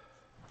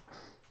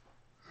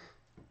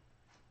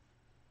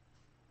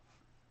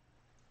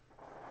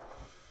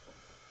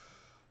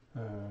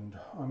 And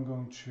I'm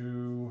going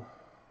to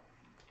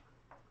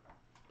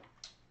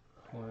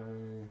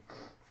play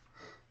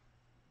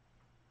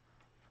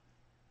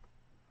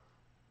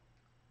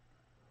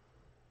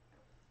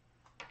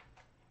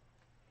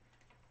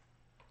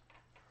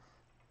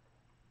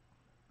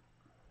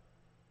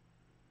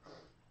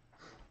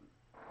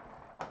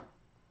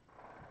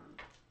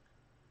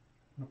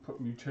I'm going to put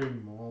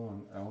Mutating Maul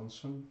on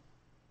Ellenson.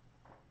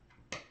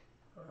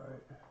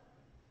 Alright.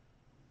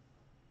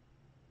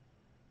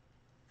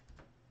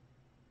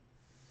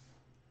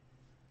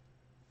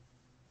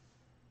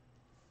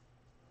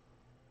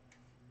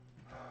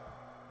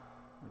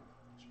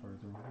 It's part of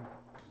the rule.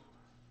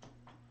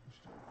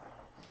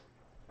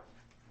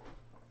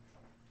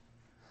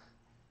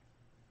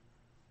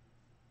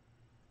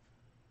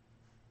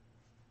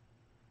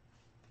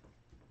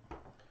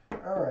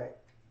 Alright.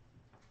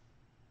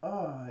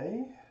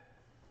 I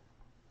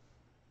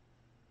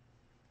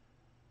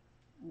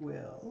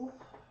will.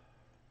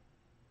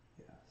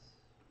 Yes.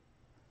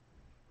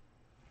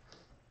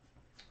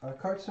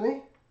 Cards to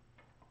me?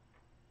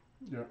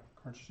 Yeah,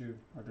 cards to you.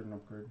 I did an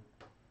upgrade.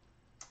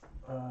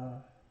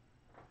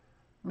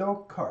 No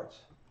cards.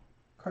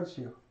 Cards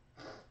to you.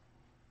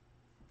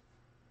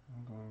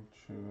 I'm going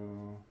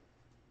to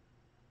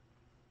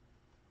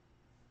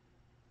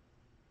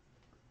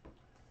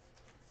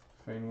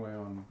Faneway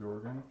on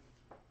Bjorgen.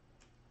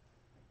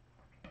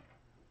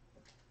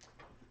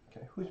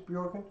 Okay, who's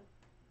Bjorgen?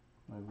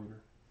 My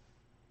leader.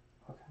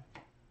 Okay.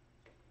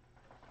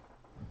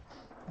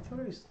 I thought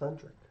it was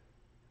Thundrik.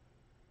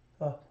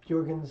 Oh,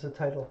 Bjorgen's the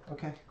title.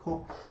 Okay,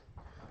 cool.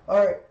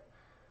 Alright.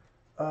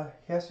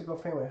 He has to go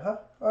Fanway, huh?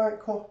 Alright,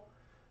 cool.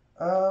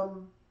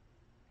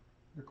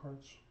 Your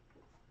cards.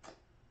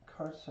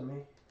 Cards to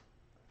me.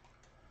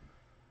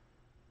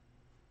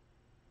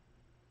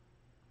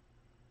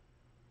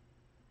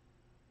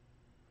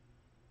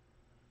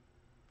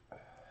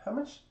 How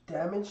much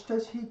damage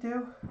does he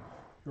do?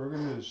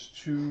 Bjorgen is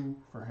 2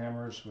 for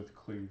hammers with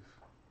cleave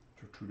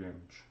for 2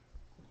 damage.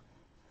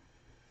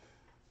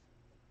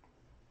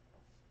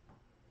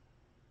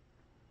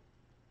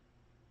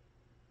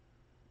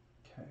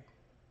 Okay.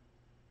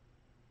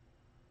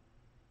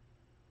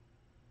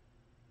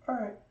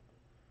 Alright.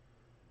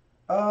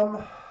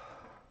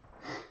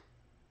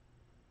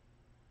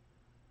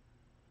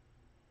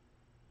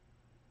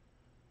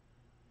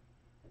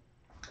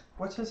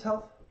 What's his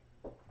health?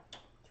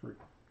 3.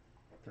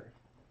 3.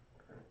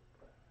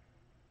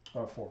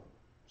 4.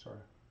 Sorry.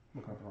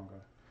 Looking at the wrong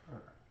guy.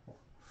 Alright. 4.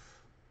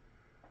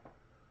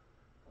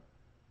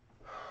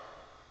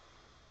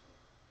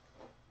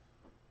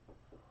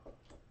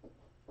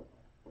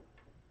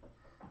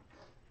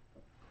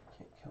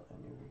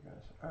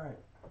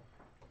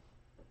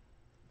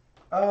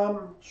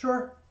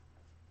 Sure.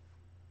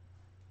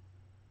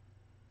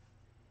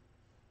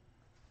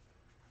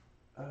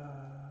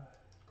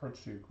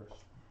 Cards to you, Chris.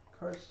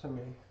 Cards to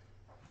me.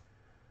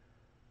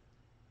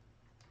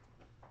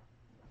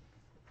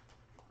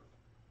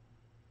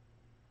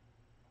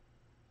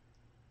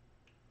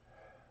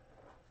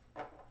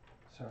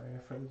 Sorry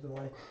for the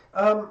delay.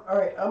 All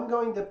right, I'm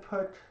going to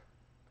put.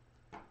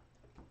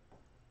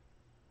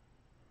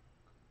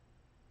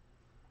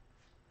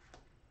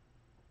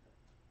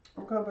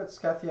 I'm going to put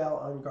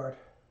Scathial on guard.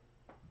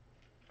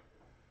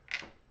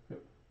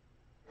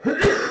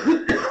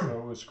 No,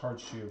 it was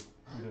cards to you.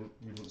 You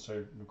didn't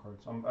say new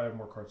cards. I have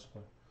more cards to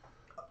play.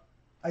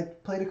 I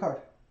played a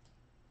card.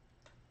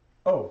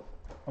 Oh,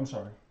 I'm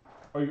sorry.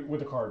 Oh,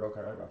 with a card.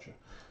 Okay, I got you.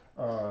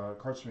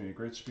 Cards to me.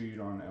 Great speed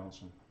on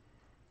Allison.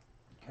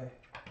 Okay.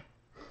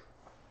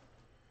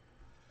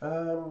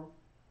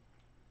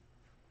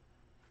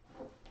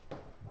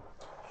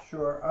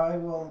 Sure, I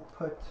will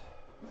put.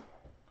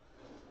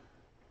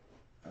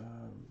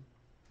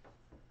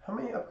 How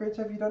many upgrades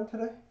have you done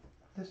today?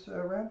 This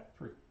round?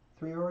 3.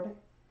 3 already?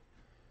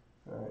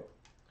 Alright.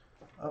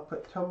 I'll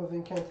put Tome of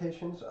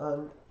Incantations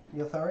on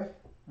Yltharis.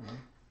 Mm-hmm.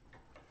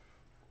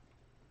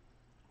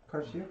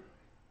 Cards to you?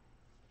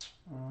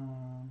 No,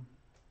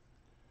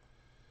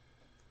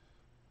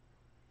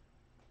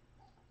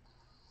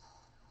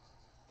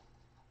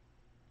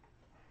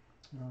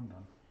 I'm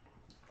done.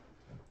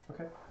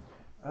 Okay.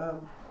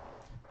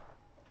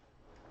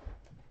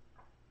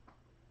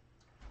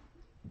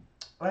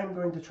 I'm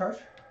going to charge.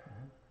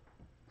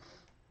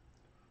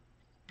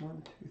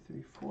 1, 2,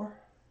 3, 4.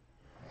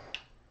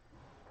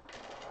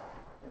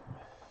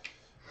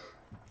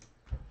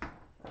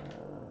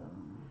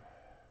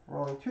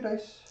 Rolling 2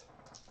 dice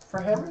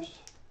for hammers.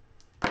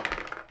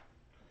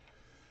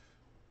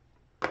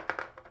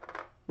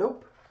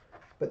 Nope.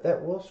 But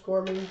that will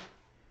score me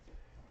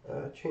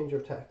change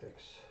of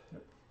tactics.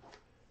 Yep.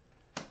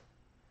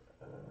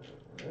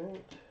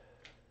 Alright.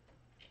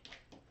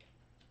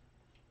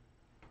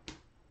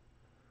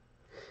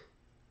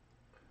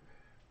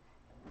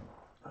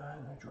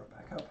 And I draw it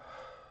back up.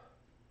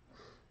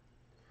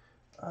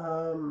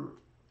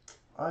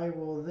 I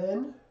will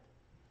then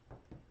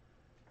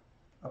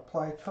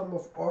apply Tome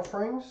of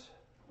Offerings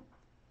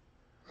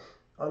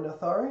on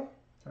Yltharis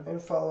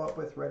and follow up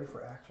with Ready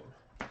for Action.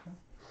 Okay.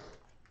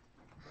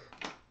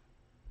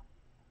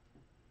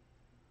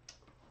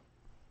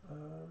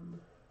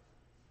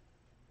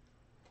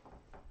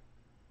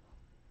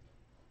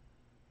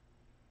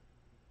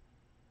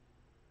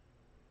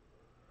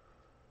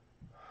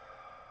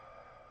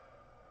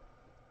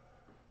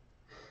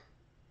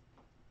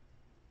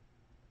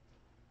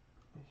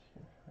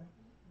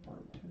 One,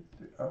 two,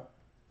 three. Oh,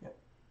 yeah,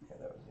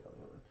 that was the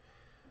only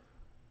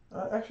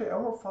one. Actually, I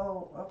won't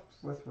follow up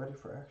with Ready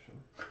for Action.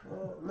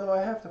 No,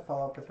 I have to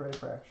follow up with Ready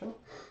for Action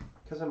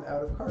because I'm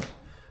out of cards.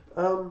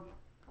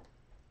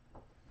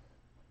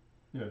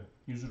 Yeah,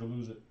 use it or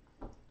lose it.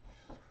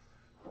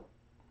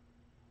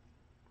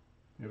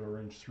 You have a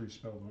range 3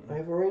 spell, don't you? I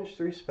have a range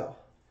 3 spell,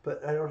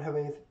 but I don't have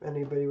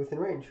anybody within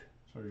range.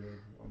 So you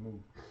have a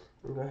move.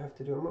 I'm gonna have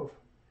to do a move.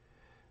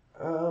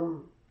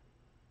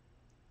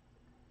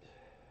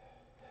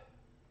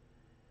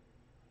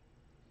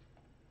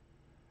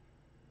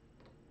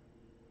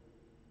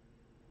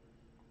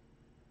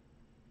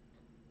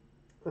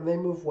 And they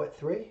move what,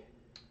 3?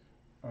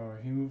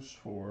 He moves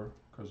 4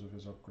 because of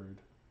his upgrade,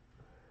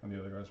 and the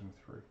other guys move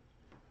 3.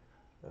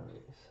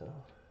 Alright, so.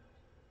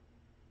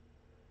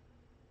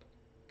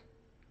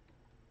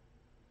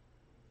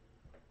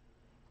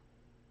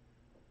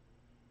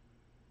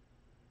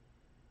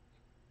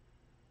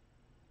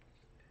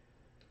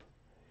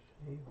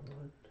 Okay,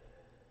 1.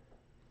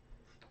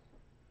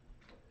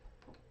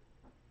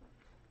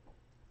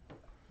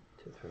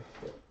 2, 3.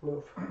 Yep,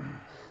 move.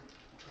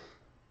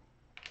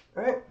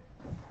 Alright.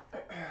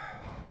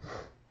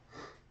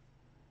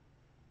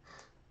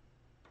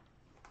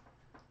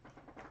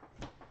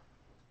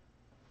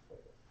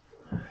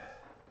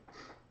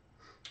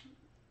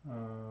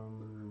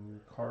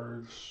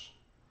 Cards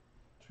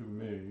to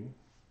me.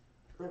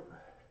 Yep.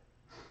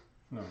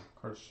 No,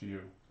 cards to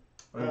you.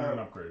 Oh, you did an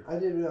upgrade. I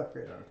did an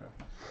upgrade. Yeah, okay.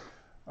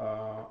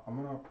 I'm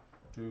gonna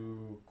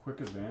do quick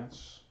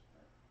advance.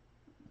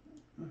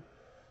 2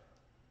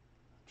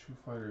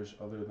 fighters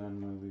other than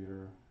my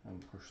leader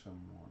and push them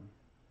 1.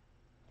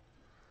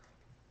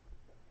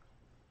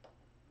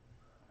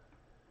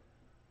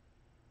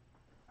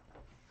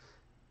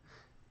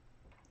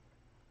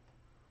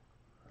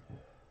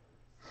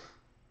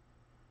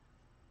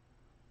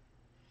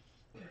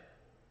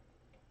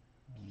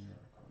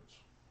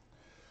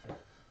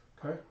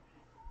 Okay.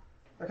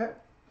 Okay.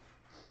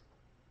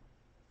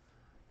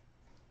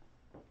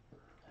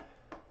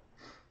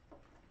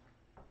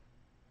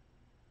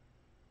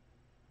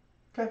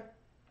 Okay.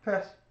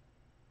 Pass.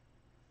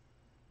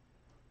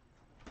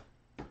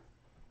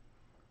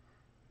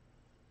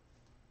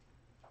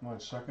 My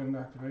second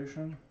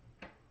activation.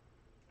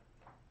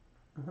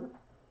 Mm-hmm.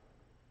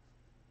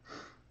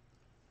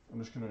 I'm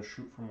just gonna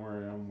shoot from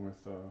where I am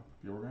with the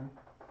organ.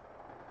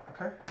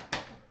 Okay.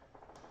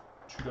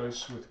 2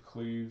 dice with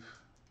cleave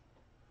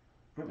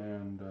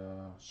and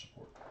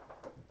support.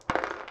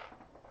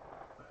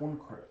 1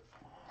 crit.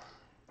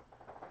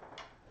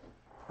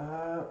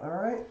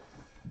 Alright.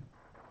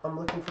 I'm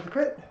looking for the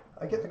crit.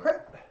 I get the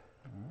crit.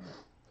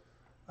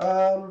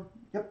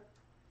 Yep.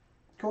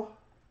 Cool.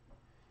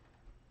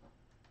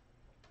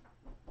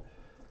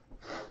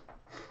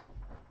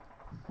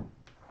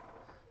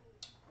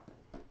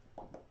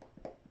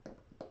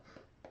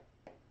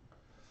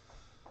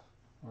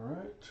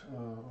 Alright.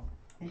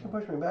 You can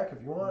push me back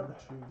if you want. 1,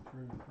 2,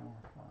 3,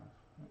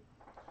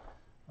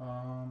 4, 5.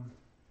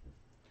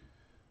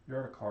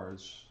 You're out of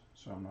cards,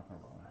 so I'm not going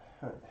to bother.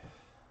 Alright.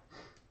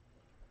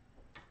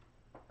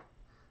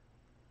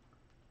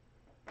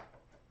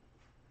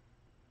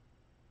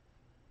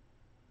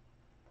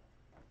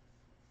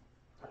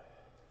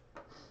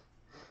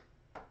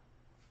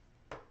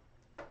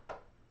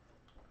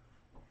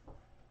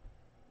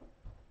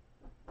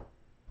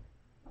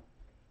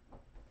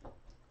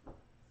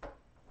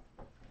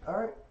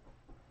 Alright.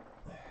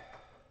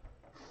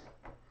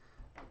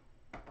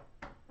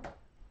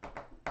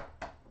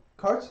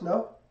 Cards?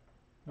 No?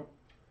 Nope.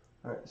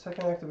 Alright,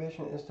 second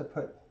activation is to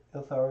put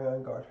Yltharis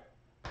on guard.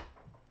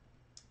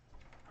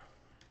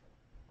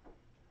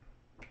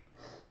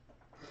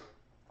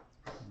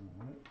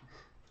 Alright.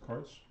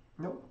 Cards?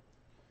 Nope.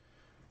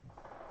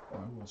 I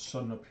will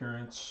sudden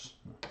appearance.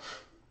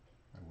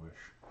 I wish.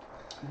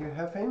 You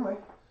have Fenway.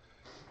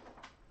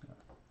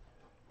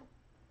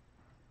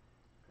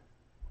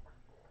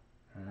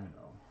 I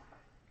know.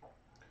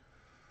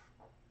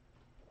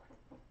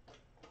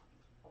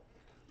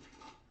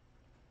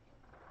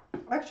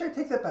 Actually, I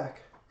take that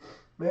back.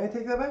 May I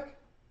take that back?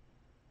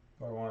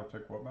 Do I want to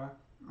take what back?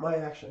 My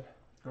action.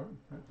 Go ahead.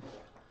 Yeah.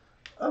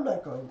 I'm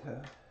not going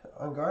to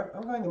on guard.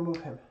 I'm going to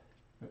move him.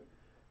 Yep.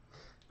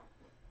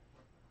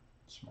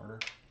 Smarter.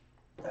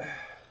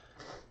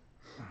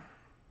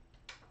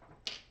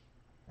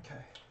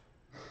 Okay.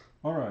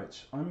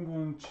 Alright, I'm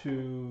going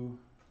to...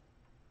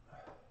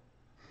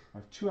 I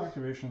have 2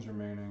 activations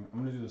remaining. I'm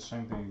going to do the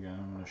same thing again.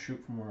 I'm going to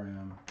shoot from where I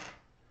am.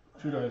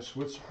 2 dice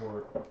with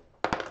support.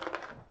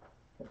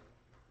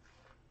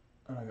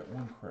 And I got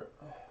 1 crit.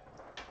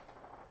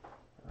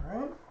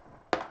 Alright.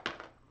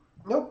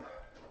 Nope.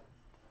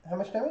 How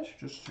much damage?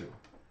 Just 2.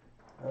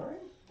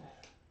 Alright.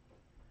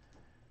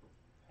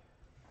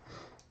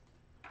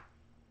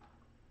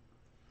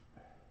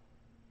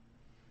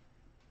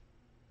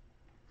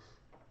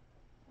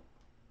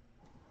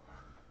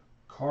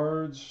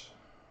 Cards.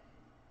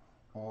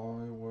 I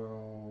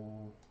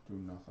will do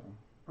nothing.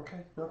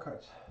 Okay, no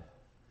cards.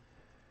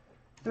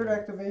 Third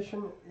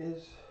activation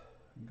is...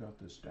 You got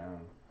this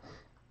down.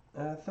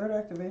 Third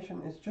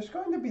activation is just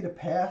going to be to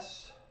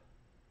pass.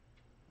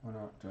 Why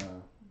not?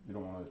 You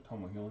don't want to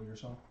Tome of Healing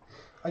yourself?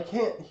 I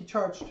can't. He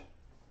charged.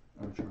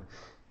 Oh, sure.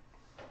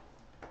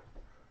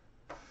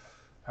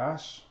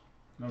 Pass.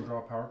 No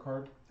draw power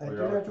card. I Oh, do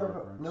you're out not of draw.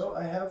 power cards. No,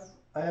 I'm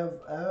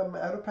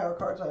out of power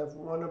cards. I have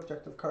 1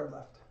 objective card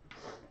left.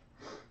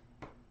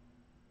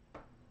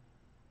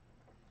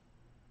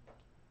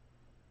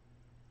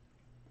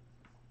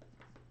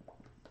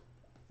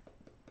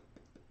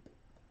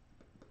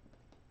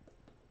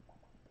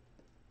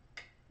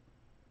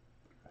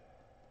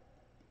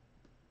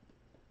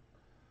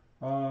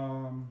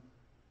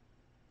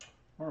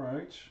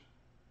 Alright.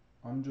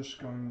 I'm just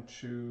going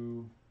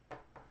to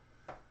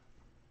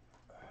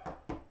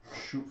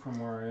shoot from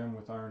where I am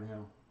with Iron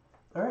Hail.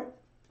 Alright.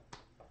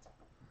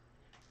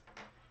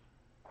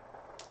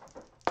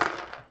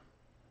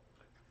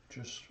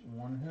 Just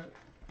 1 hit.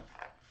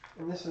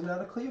 And this is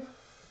not a cleave?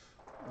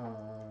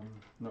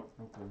 No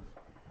cleave.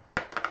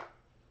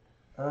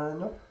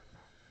 Nope.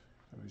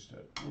 Oh, he's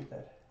dead. He's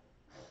dead.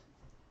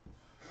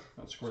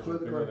 That scores Score the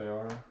the bigger guard. they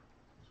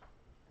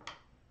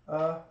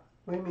are.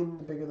 What do you mean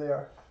the bigger they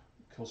are?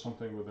 Kill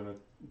something within a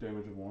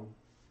damage of 1.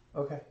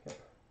 Okay, yep.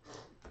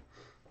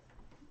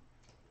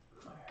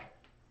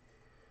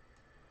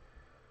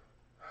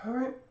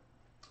 Alright.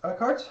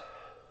 Cards?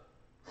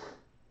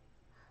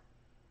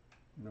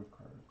 No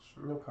cards.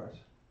 No cards.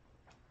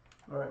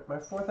 Alright, my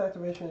 4th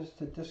activation is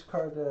to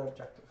discard an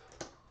objective.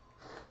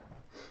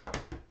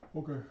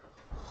 Okay.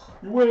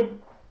 You win!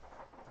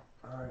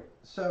 Alright,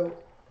 so,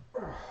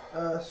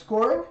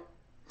 scoring?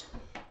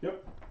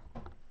 Yep.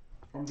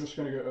 I'm just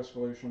gonna get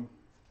escalation.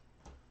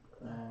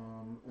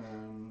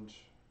 And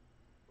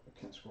I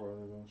can't score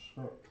either of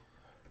those.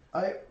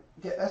 I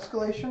get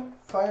escalation,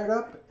 fired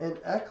up, and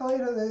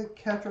Acolyte of the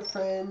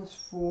Counterfans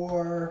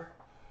for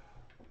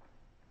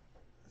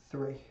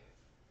 3.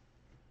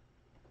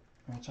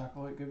 What's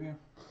Acolyte give you?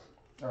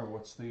 Or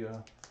what's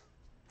the,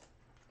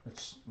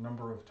 it's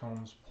number of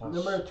tomes plus...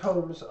 Number of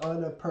tomes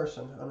on a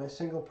person, on a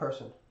single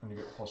person. And you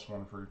get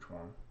 +1 for each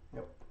one.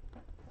 Yep.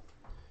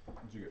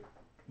 Did you get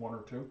 1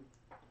 or 2?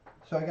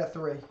 So I got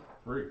 3.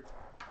 3.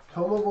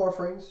 Tome of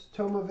Offerings,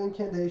 Tome of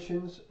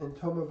Incantations, and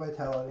Tome of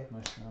Vitality.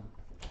 Nice job.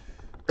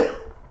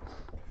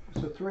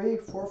 So 3,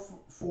 4,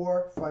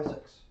 4, 5,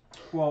 6.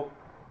 Well,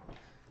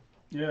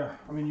 yeah,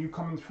 I mean, you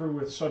coming through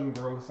with sudden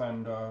growth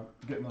and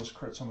getting those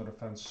crits on the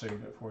defense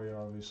saved it for you,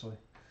 obviously.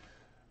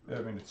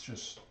 I mean, it's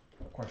just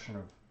a question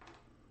of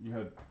you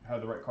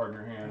had the right card in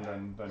your hand,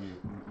 and then you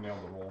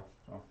nailed the roll.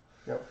 So.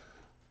 Yep.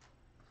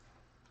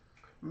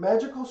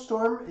 Magical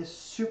Storm is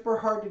super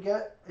hard to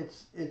get.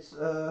 It's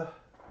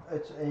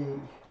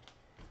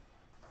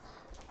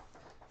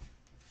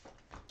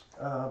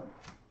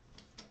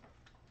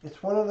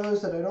one of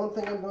those that I don't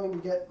think I'm going to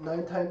get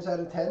 9 times out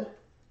of 10.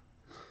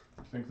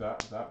 You think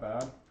that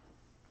bad?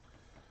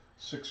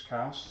 6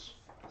 casts.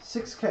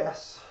 6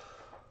 casts.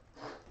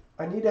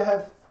 I need to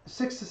have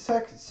 6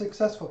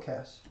 successful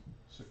casts.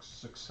 6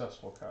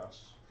 successful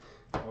casts.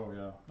 Oh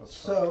yeah, that's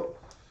so.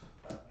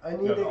 I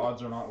need. Yeah, the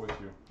odds are not with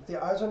you. The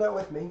odds are not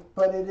with me,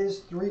 but it is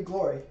 3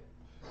 glory.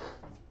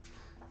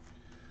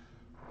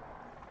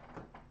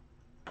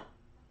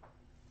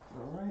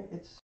 All right, it's.